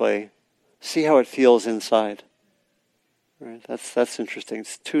empathically, see how it feels inside. Right, that's interesting.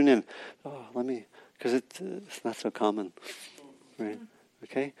 Tune in. Because it's not so common. Right,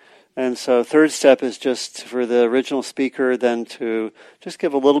 okay? And so third step is just for the original speaker then to just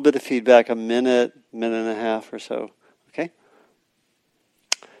give a little bit of feedback, a minute and a half or so. Okay?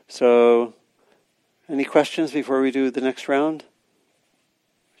 So, any questions before we do the next round?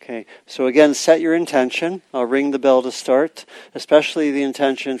 Okay, so again, set your intention. I'll ring the bell to start, especially the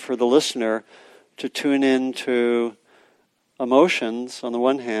intention for the listener to tune in to emotions on the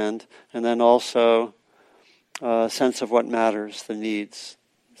one hand, and then also a sense of what matters, the needs.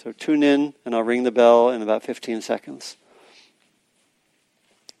 So tune in, and I'll ring the bell in about 15 seconds.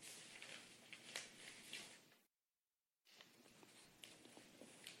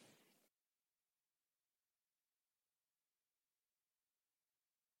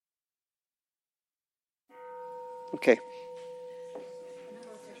 Okay.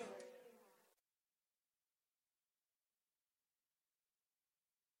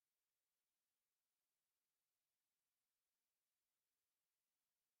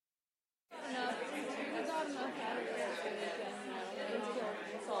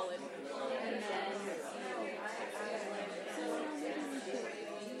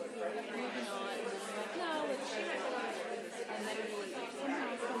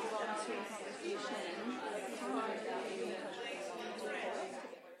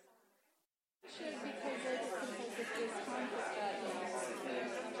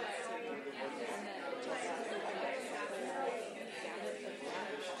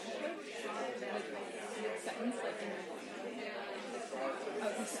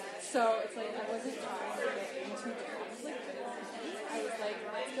 So it's like I wasn't trying to get into the conflict. I was like,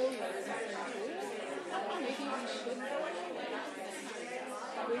 let's go learn some food. Maybe we should go.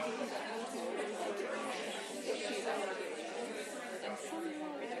 That way we can get into issues that we're dealing with. And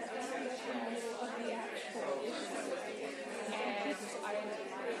somehow we just got in the middle of the actual issue. And I was like,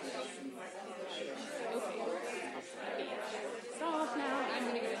 okay, stop now. I'm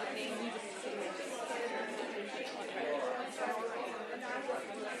going to go to the thing. You just sit there.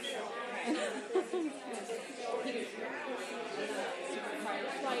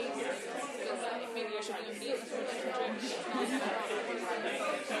 Maybe I should be in this relationship.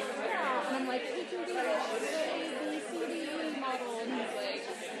 Yeah, and I'm like, we can do this ABCD model, and he's like,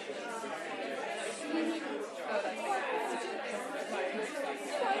 oh, that's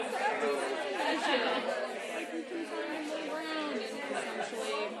like we can find a middle ground, and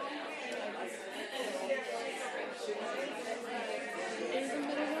essentially, there's a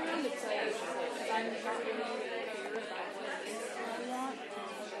middle ground. It's like, I'm not really clear about what it is I want.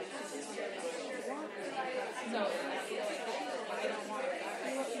 So I feel like if I don't want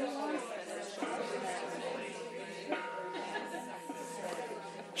exactly what he wants, then it's just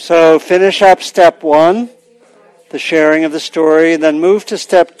So finish up step 1, the sharing of the story, and then move to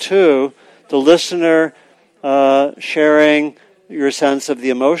step 2, the listener sharing your sense of the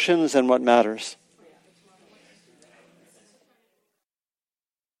emotions and what matters.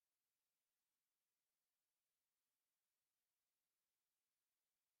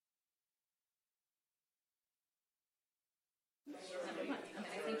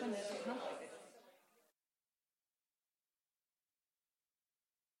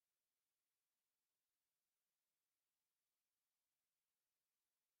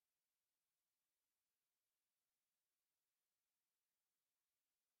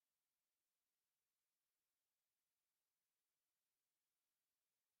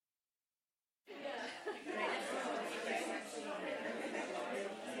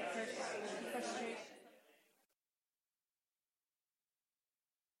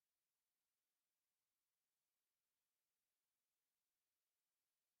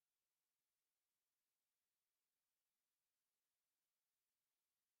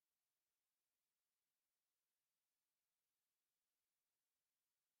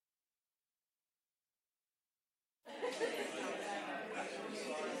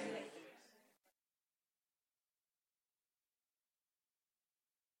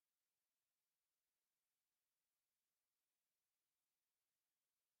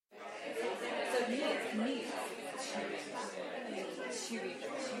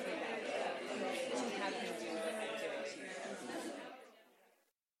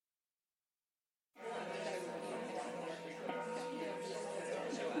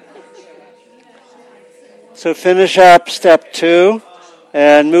 So finish up step 2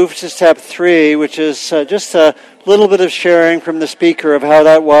 and move to step 3, which is just a little bit of sharing from the speaker of how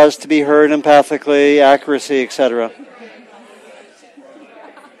that was to be heard empathically, accuracy, etc.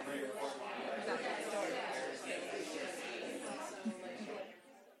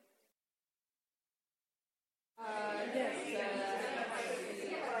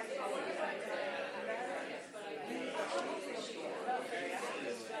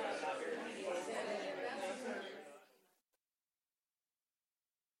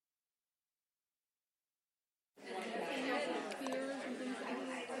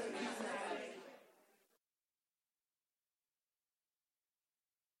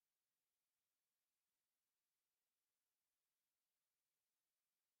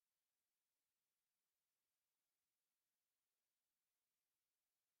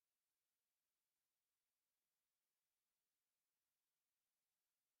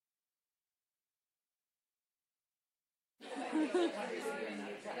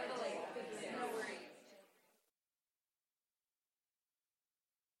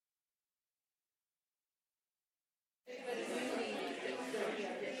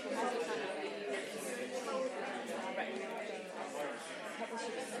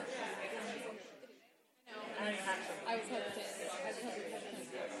 I was hesitant.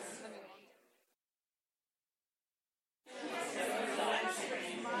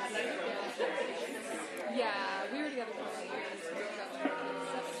 Yeah, we were together for 7 years. We were together for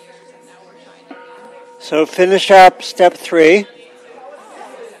 7 years, and now we're trying to. So finish up step 3.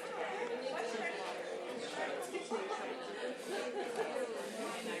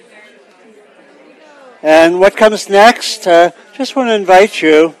 And what comes next? Just want to invite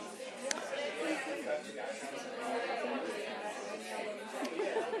you.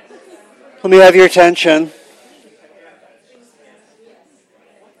 Let me have your attention.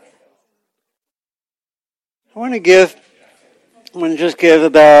 I want to give I'm going to just give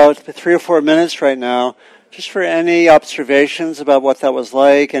about 3 or 4 minutes right now, just for any observations about what that was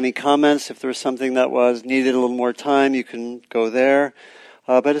like, any comments. If there was something that was needed a little more time, you can go there.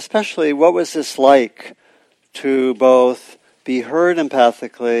 But especially, what was this like to both be heard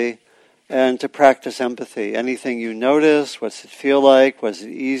empathically and to practice empathy? Anything you noticed? What's it feel like? Was it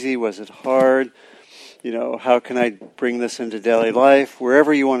easy? Was it hard? How can I bring this into daily life?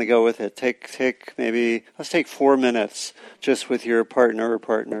 Wherever you want to go with it. Let's take 4 minutes just with your partner or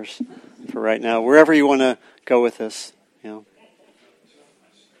partners for right now. Wherever you want to go with this.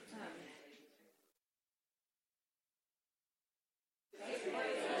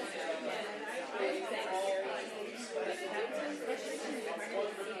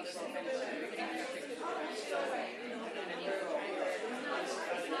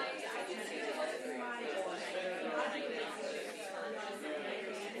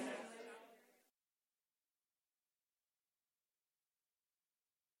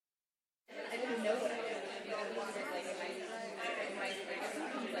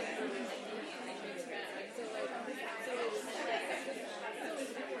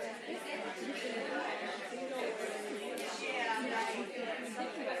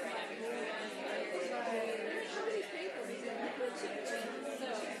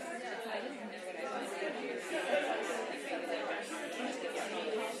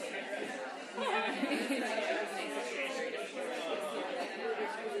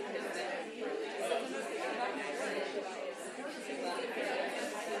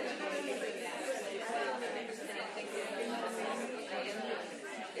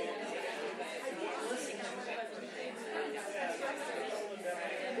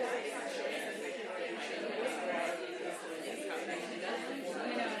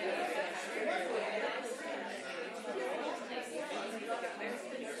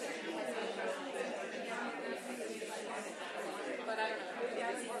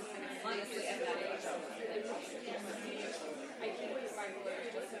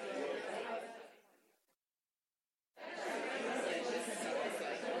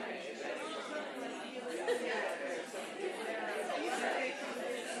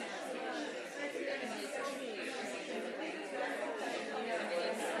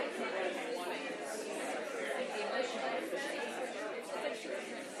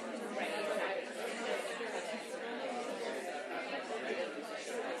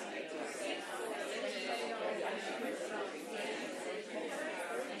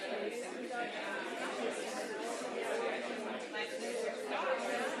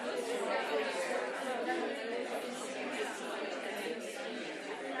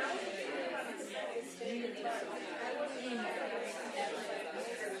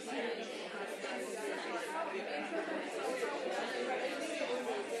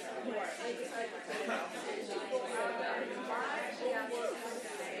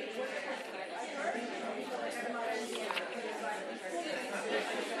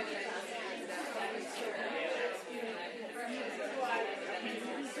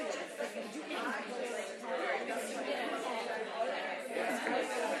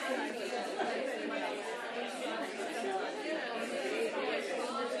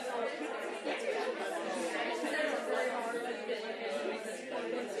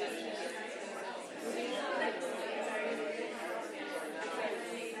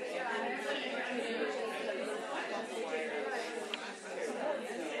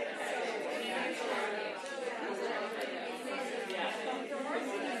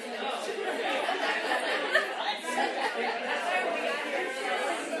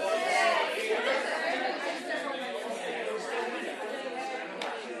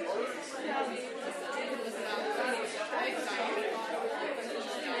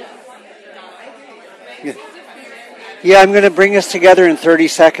 Yeah, I'm going to bring us together in 30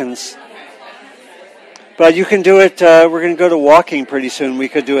 seconds. But you can do it, we're going to go to walking pretty soon. We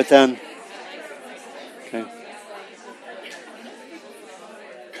could do it then. Okay.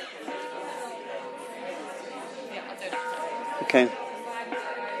 Okay.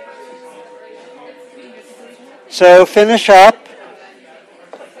 So finish up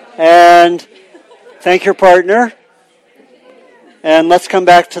and thank your partner. And let's come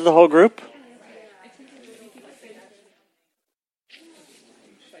back to the whole group.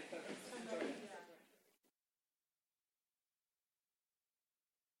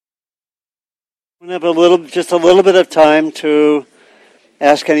 We have just a little bit of time to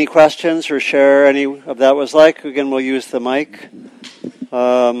ask any questions or share any of that was like. Again, we'll use the mic.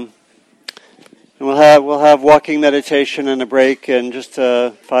 And we'll have walking meditation and a break in just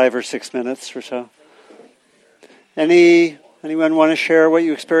 5 or 6 minutes or so. Anyone want to share what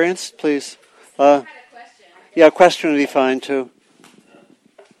you experienced? Please. I had a question. Yeah, a question would be fine too.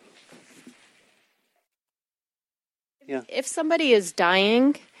 Yeah. If somebody is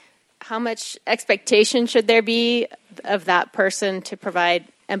dying, how much expectation should there be of that person to provide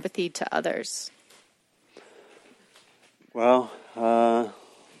empathy to others? Well,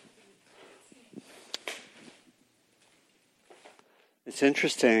 it's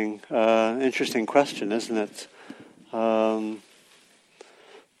interesting question, isn't it?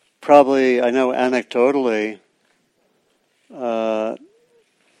 Probably, I know anecdotally,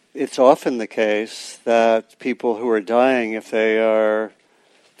 it's often the case that people who are dying, if they are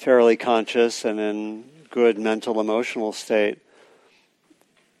fairly conscious and in good mental, emotional state,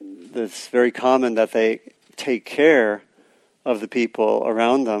 it's very common that they take care of the people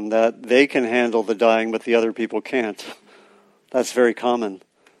around them, that they can handle the dying, but the other people can't. That's very common.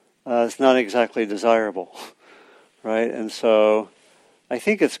 It's not exactly desirable, right? And so I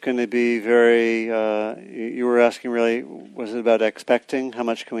think it's going to be very, you were asking really, was it about expecting? How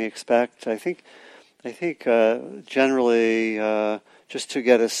much can we expect? I think generally just to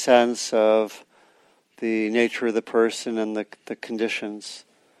get a sense of the nature of the person and the conditions.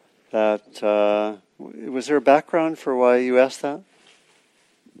 That was there a background for why you asked that?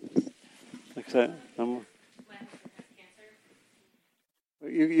 Like that?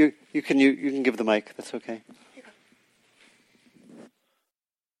 You can give the mic. That's okay.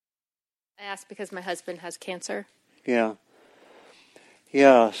 I asked because my husband has cancer. Yeah.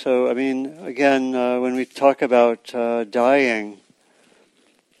 So I mean, again, when we talk about dying,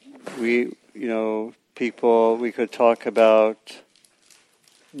 we could talk about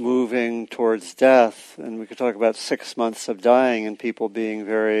moving towards death, and we could talk about 6 months of dying and people being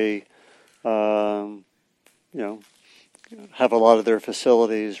very, have a lot of their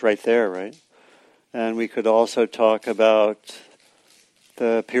facilities right there, right? And we could also talk about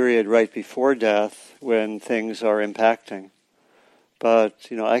the period right before death when things are impacting. But,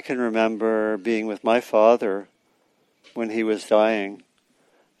 I can remember being with my father when he was dying.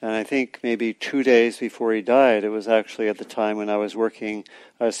 And I think maybe 2 days before he died, it was actually at the time when I was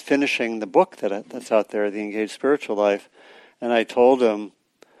finishing the book that's out there, The Engaged Spiritual Life. And I told him,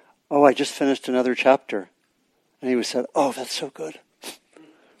 I just finished another chapter. And he said, that's so good.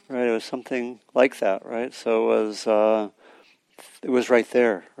 Right, it was something like that, right? So it was right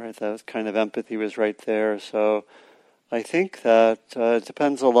there, right? That kind of empathy was right there. So I think that it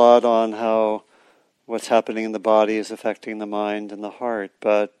depends a lot on how what's happening in the body is affecting the mind and the heart.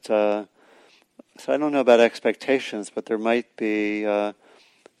 But so I don't know about expectations, but there might be,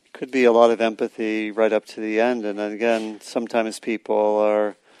 could be a lot of empathy right up to the end. And then again, sometimes people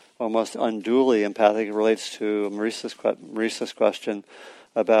are almost unduly empathic. It relates to Marissa's question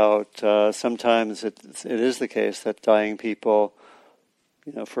about sometimes it is the case that dying people,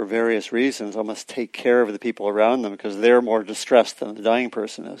 for various reasons, almost take care of the people around them because they're more distressed than the dying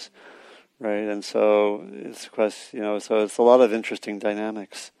person is. Right, and so it's so it's a lot of interesting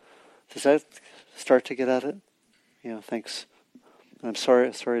dynamics. Does that start to get at it? Yeah, thanks. I'm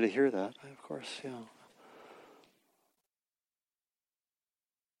sorry to hear that. Of course, yeah.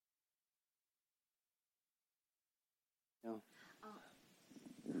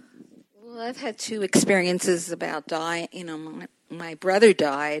 Well, I've had two experiences about dying. My brother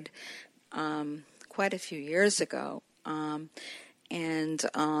died quite a few years ago, and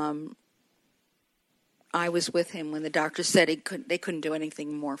I was with him when the doctor said they couldn't do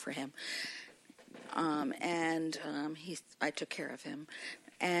anything more for him, I took care of him,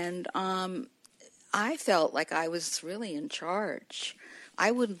 and I felt like I was really in charge.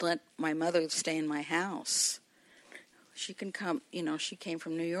 I wouldn't let my mother stay in my house. She can come, she came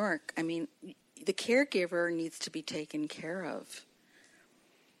from New York. I mean, the caregiver needs to be taken care of.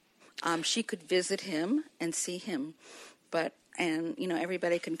 She could visit him and see him, and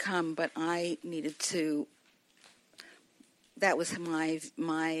everybody can come, but I needed to. That was my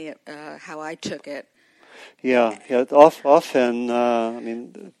how I took it. Yeah. Often,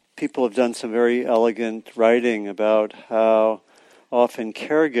 people have done some very elegant writing about how often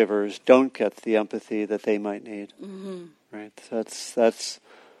caregivers don't get the empathy that they might need. Mm-hmm. Right. That's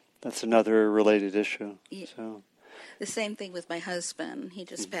another related issue. Yeah. So. The same thing with my husband. He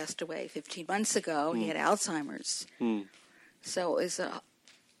just passed away 15 months ago. He had Alzheimer's. So it was, I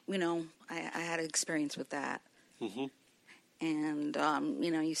had an experience with that. Mm-hmm. And,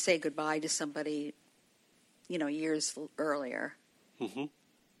 you say goodbye to somebody, years earlier. Mm-hmm.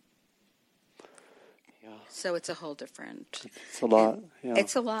 Yeah. So it's a whole different... It's a lot, yeah.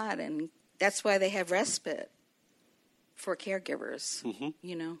 It's a lot, and that's why they have respite for caregivers,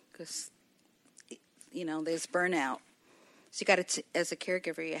 because, there's burnout. So you got to, as a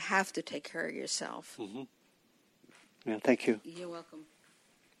caregiver, you have to take care of yourself. Mm-hmm. Yeah, thank you. You're welcome.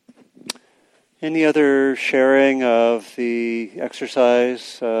 Any other sharing of the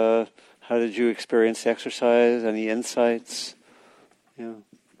exercise? How did you experience the exercise? Any insights? Yeah.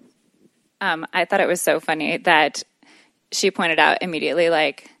 I thought it was so funny that she pointed out immediately,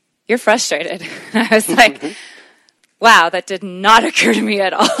 like, you're frustrated. And I was like, wow, that did not occur to me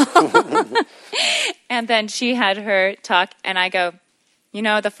at all. And then she had her talk, and I go,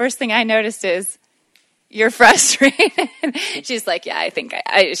 the first thing I noticed is, you're frustrated. She's like, yeah, I think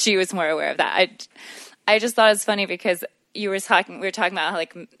she was more aware of that. I just thought it was funny because we were talking about how,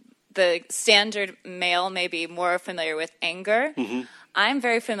 like, the standard male may be more familiar with anger. Mm-hmm. I'm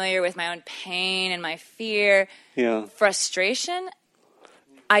very familiar with my own pain and my fear, frustration.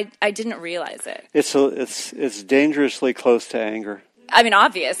 I didn't realize it. It's dangerously close to anger. I mean,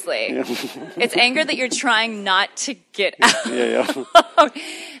 obviously. Yeah. It's anger that you're trying not to get out. Yeah.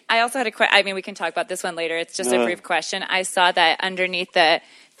 I also had a question. I mean, we can talk about this one later. It's just a brief question. I saw that underneath the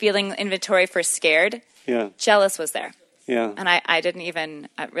feeling inventory for scared, jealous was there. Yeah. And I didn't even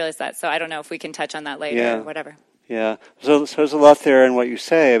realize that. So I don't know if we can touch on that later or whatever. Yeah. So there's a lot there in what you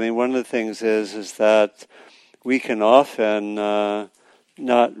say. I mean, one of the things is that we can often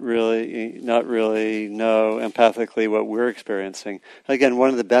not really know empathically what we're experiencing. Again, one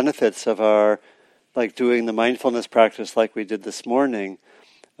of the benefits of our, like, doing the mindfulness practice like we did this morning,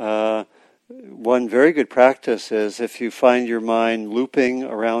 one very good practice is if you find your mind looping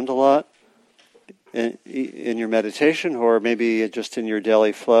around a lot in your meditation, or maybe just in your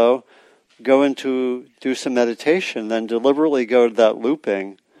daily flow, do some meditation, then deliberately go to that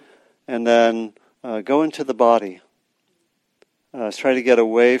looping, and then go into the body. Try to get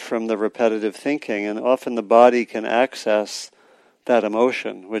away from the repetitive thinking, and often the body can access that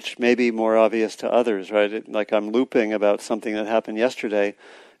emotion, which may be more obvious to others, right? Like I'm looping about something that happened yesterday,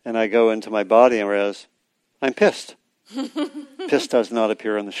 and I go into my body and realize, I'm pissed. Pissed does not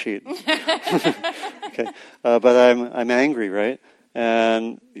appear on the sheet. Okay, but I'm angry, right?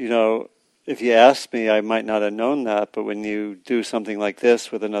 And, if you asked me, I might not have known that, but when you do something like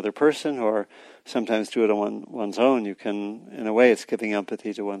this with another person, or sometimes do it on one's own, you can, in a way, it's giving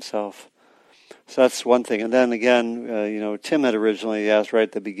empathy to oneself. So that's one thing. And then again, Tim had originally asked right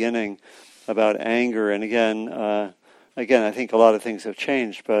at the beginning about anger, and again, I think a lot of things have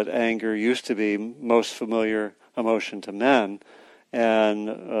changed, but anger used to be most familiar emotion to men, and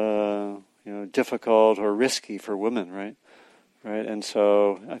difficult or risky for women, right? Right, and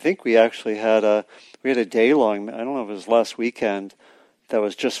so I think we actually had a day-long, I don't know if it was last weekend, that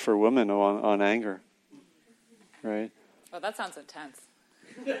was just for women on anger, right? Well, that sounds intense.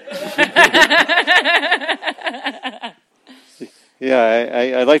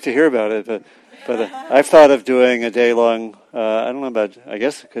 Yeah, I'd like to hear about it, but I've thought of doing a day-long, I don't know about, I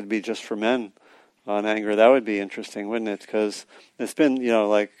guess it could be just for men on anger. That would be interesting, wouldn't it? Because it's been,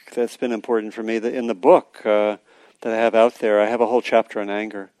 that's been important for me. In the book that I have out there, I have a whole chapter on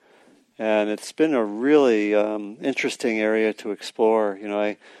anger, and it's been a really interesting area to explore.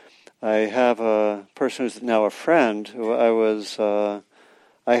 I have a person who's now a friend who I was the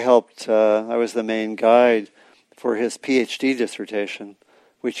main guide for his PhD dissertation,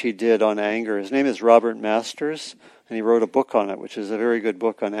 which he did on anger. His name is Robert Masters, and he wrote a book on it, which is a very good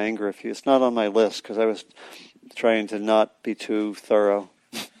book on anger. It's not on my list because I was trying to not be too thorough.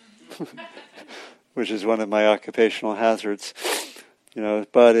 Which is one of my occupational hazards,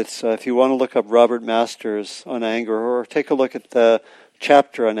 But it's if you want to look up Robert Masters on anger, or take a look at the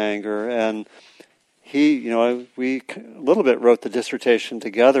chapter on anger, and he, we a little bit wrote the dissertation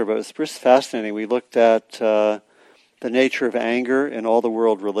together, but it's just fascinating. We looked at the nature of anger in all the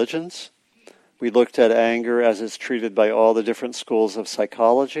world religions. We looked at anger as it's treated by all the different schools of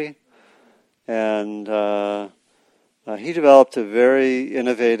psychology, and he developed a very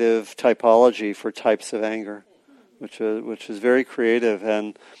innovative typology for types of anger, which is very creative,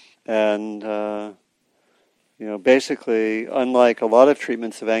 and basically, unlike a lot of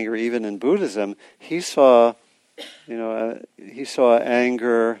treatments of anger, even in Buddhism, he saw anger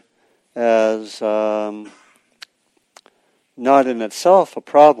as not in itself a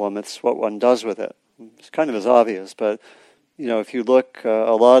problem. It's what one does with it. It's kind of as obvious, but if you look,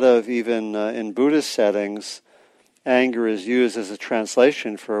 a lot of even in Buddhist settings, anger is used as a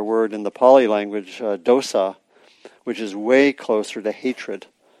translation for a word in the Pali language, dosa, which is way closer to hatred.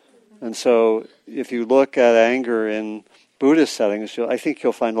 And so if you look at anger in Buddhist settings, I think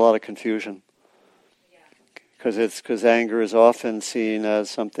you'll find a lot of confusion. Because anger is often seen as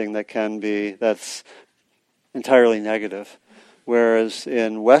something that's entirely negative. Whereas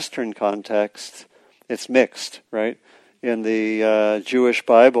in Western context, it's mixed, right? In the Jewish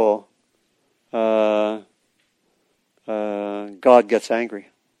Bible, God gets angry.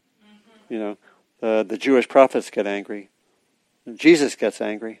 The Jewish prophets get angry. Jesus gets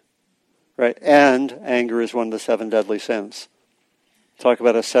angry, right? And anger is one of the 7 deadly sins. Talk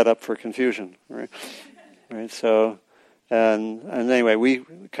about a setup for confusion, right? Right. So, and anyway, we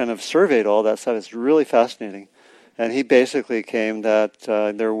kind of surveyed all that stuff. It's really fascinating. And he basically came that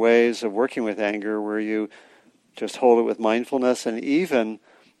there are ways of working with anger where you just hold it with mindfulness and even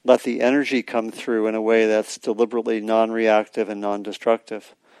let the energy come through in a way that's deliberately non-reactive and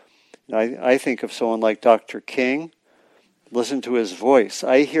non-destructive. I think of someone like Dr. King. Listen to his voice.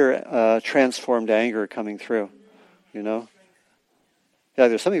 I hear transformed anger coming through, you know. Yeah,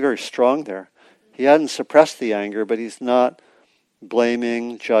 there's something very strong there. He hadn't suppressed the anger, but he's not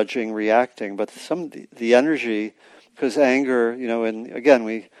blaming, judging, reacting. But the energy, because anger, you know, and again,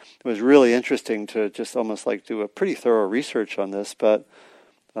 it was really interesting to just almost like do a pretty thorough research on this. But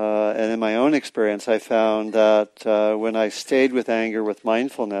and in my own experience, I found that when I stayed with anger with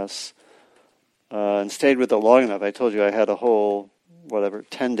mindfulness and stayed with it long enough, I told you I had a whole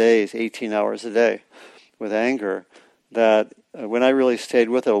 10 days, 18 hours a day with anger. That when I really stayed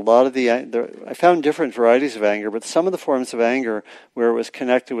with it, a lot of I found different varieties of anger, but some of the forms of anger where it was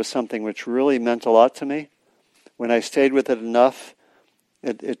connected with something which really meant a lot to me, when I stayed with it enough,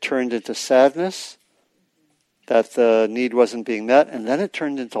 it turned into sadness, that the need wasn't being met, and then it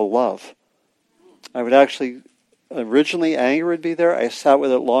turned into love. I would actually, originally anger would be there, I sat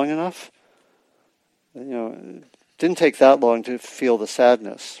with it long enough, you know, it didn't take that long to feel the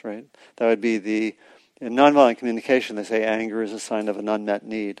sadness, right? That would be in nonviolent communication, they say anger is a sign of an unmet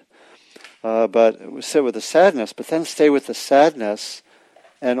need. But it would sit with the sadness, but then stay with the sadness,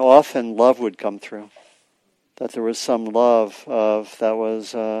 and often love would come through. That there was some love that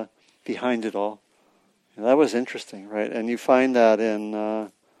was behind it all. And that was interesting, right? And you find that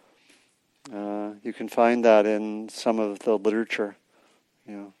you can find that in some of the literature,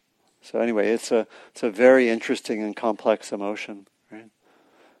 you know. So anyway, it's a very interesting and complex emotion, right?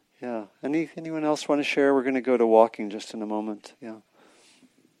 Yeah. Anyone else want to share? We're going to go to walking just in a moment. Yeah.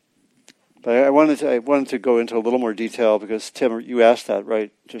 But I wanted to go into a little more detail because Tim, you asked that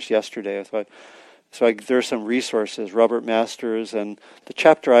right just yesterday. I thought there are some resources, Robert Masters, and the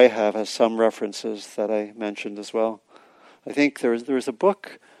chapter I have has some references that I mentioned as well. I think there was a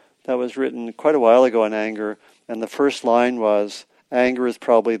book that was written quite a while ago on anger, and the first line was, "Anger is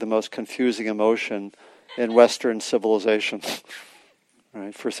probably the most confusing emotion in Western civilization."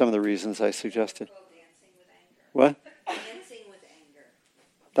 Right, for some of the reasons I suggested. Dancing with Anger. What? Dancing with Anger.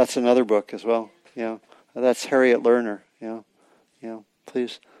 That's another book as well. Yeah, that's Harriet Lerner. Yeah, yeah.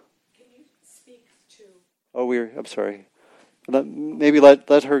 Please. Can you speak to? Oh, I'm sorry. Maybe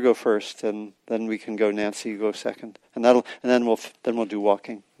let her go first, and then we can go. Nancy, you go second, and then we'll do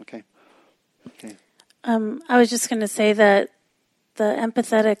walking. Okay. Okay. I was just going to say that the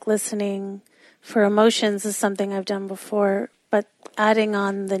empathetic listening for emotions is something I've done before, but adding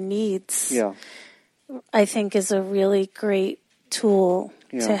on the needs, I think, is a really great tool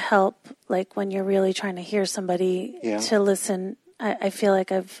to help, like when you're really trying to hear somebody to listen. I feel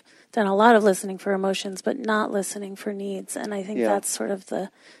like I've done a lot of listening for emotions, but not listening for needs, and I think that's sort of the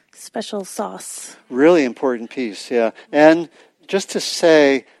special sauce. Really important piece, yeah. And just to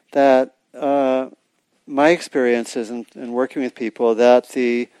say that my experience is in working with people that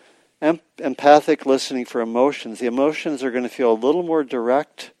the empathic listening for emotions, the emotions are going to feel a little more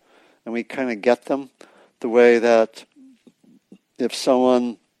direct, and we kind of get them the way that if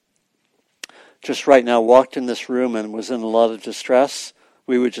someone just right now walked in this room and was in a lot of distress,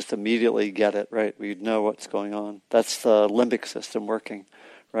 we would just immediately get it, right? We'd know what's going on. That's the limbic system working,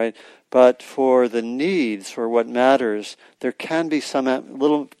 right? But for the needs, for what matters, there can be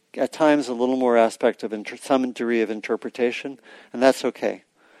at times a little more aspect of some degree of interpretation, and that's okay.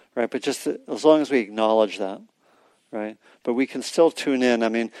 Right, but just as long as we acknowledge that, right? But we can still tune in. I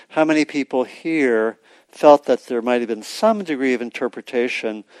mean, how many people here felt that there might have been some degree of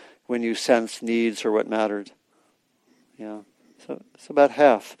interpretation when you sensed needs or what mattered? Yeah, so it's about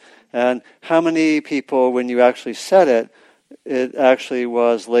half. And how many people, when you actually said it actually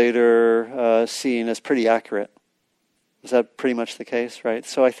was later seen as pretty accurate? Is that pretty much the case, right?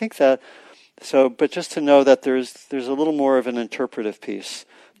 So I think that. But just to know that there's a little more of an interpretive piece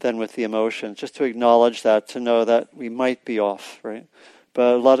than with the emotions, just to acknowledge that, to know that we might be off, right?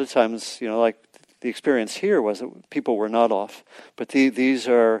 But a lot of times, you know, like the experience here was that people were not off. But these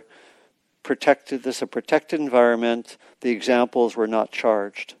are protected, this is a protected environment. The examples were not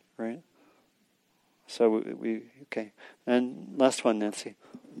charged, right? So we okay. And last one, Nancy.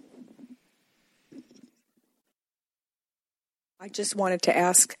 I just wanted to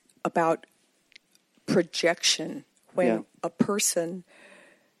ask about projection when a person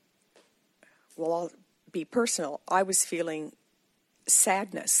I'll be personal. I was feeling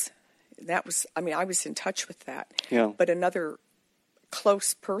sadness. I was in touch with that. Yeah. But another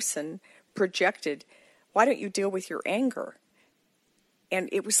close person projected, why don't you deal with your anger? And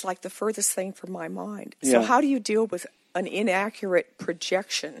it was like the furthest thing from my mind. So how do you deal with an inaccurate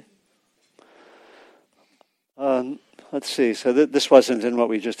projection? Let's see. So this wasn't in what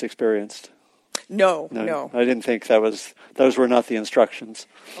we just experienced. No. I didn't think those were not the instructions.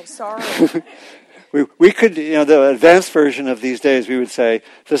 Oh, sorry. We could, the advanced version of these days, we would say,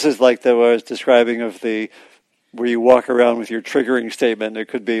 this is like what I was describing of where you walk around with your triggering statement. It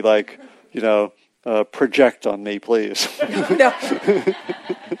could be like, project on me, please. No.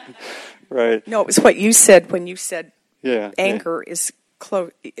 Right. No, it was what you said when you said anger yeah. is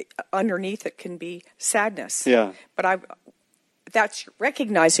close. Underneath it can be sadness. Yeah. But that's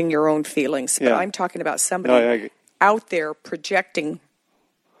recognizing your own feelings. But I'm talking about somebody out there projecting.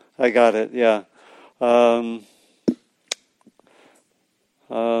 I got it. Yeah.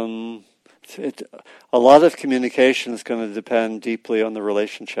 A lot of communication is going to depend deeply on the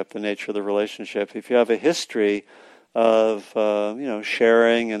relationship, the nature of the relationship. If you have a history of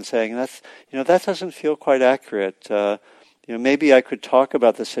sharing and saying that doesn't feel quite accurate. Maybe I could talk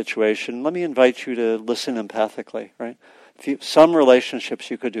about the situation. Let me invite you to listen empathically. Right? Some relationships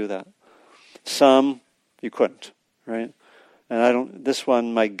you could do that. Some you couldn't. Right? And this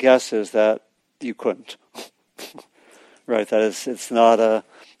one, my guess is that you couldn't. Right? That is, it's not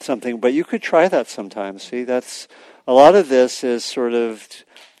something, but you could try that sometimes. See, a lot of this is sort of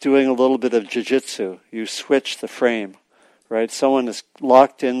doing a little bit of jiu-jitsu. You switch the frame, right? Someone is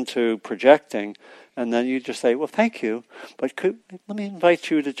locked into projecting, and then you just say, well, thank you, but let me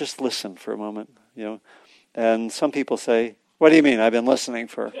invite you to just listen for a moment, And some people say, what do you mean? I've been listening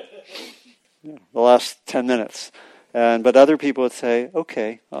for the last 10 minutes. But other people would say,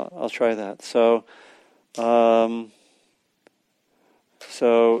 okay, I'll try that. So I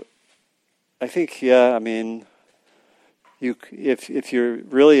think, if your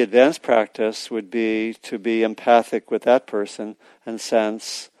really advanced practice would be to be empathic with that person and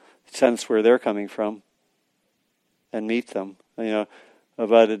sense where they're coming from and meet them,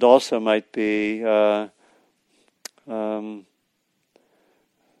 But it also might be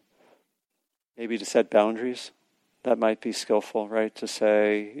maybe to set boundaries. That might be skillful, right? To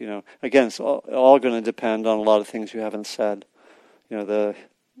say, again, it's all going to depend on a lot of things you haven't said. The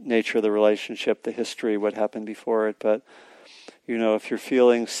nature of the relationship, the history, what happened before it. But, if you're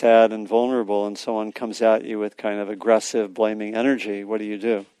feeling sad and vulnerable and someone comes at you with kind of aggressive, blaming energy, what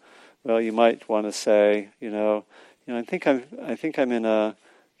do? Well, you might want to say, I think I'm in a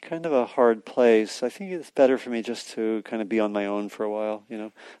kind of a hard place. I think it's better for me just to kind of be on my own for a while,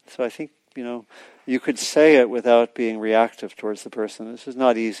 So I think, you could say it without being reactive towards the person. This is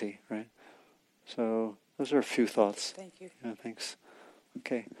not easy, right? So those are a few thoughts. Thank you. Yeah, thanks.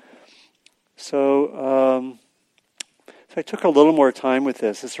 Okay. So I took a little more time with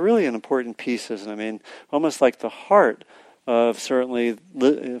this. It's really an important piece, isn't it? Almost like the heart of certainly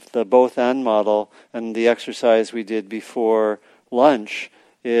the both and model and the exercise we did before lunch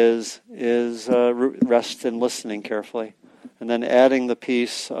is rest and listening carefully. And then adding the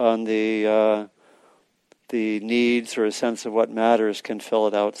piece on the needs or a sense of what matters can fill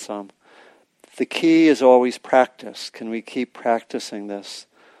it out some. The key is always practice. Can we keep practicing this?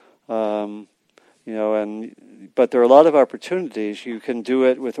 But there are a lot of opportunities. You can do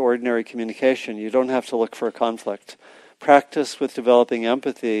it with ordinary communication. You don't have to look for a conflict. Practice with developing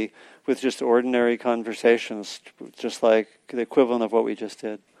empathy with just ordinary conversations, just like the equivalent of what we just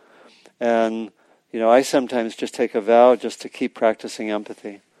did. And I sometimes just take a vow just to keep practicing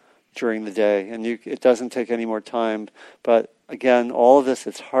empathy during the day. And it doesn't take any more time. But again, all of this,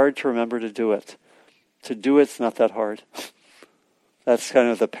 it's hard to remember to do it. To do it's not that hard. That's kind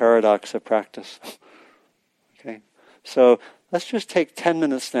of the paradox of practice. Okay, so let's just take 10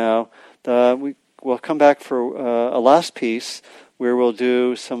 minutes now. We'll come back for a last piece where we'll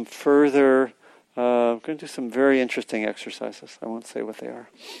do some further, we're going to do some very interesting exercises. I won't say what they are.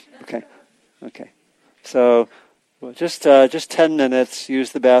 Okay. So just 10 minutes,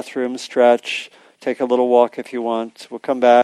 use the bathroom, stretch, take a little walk if you want. We'll come back.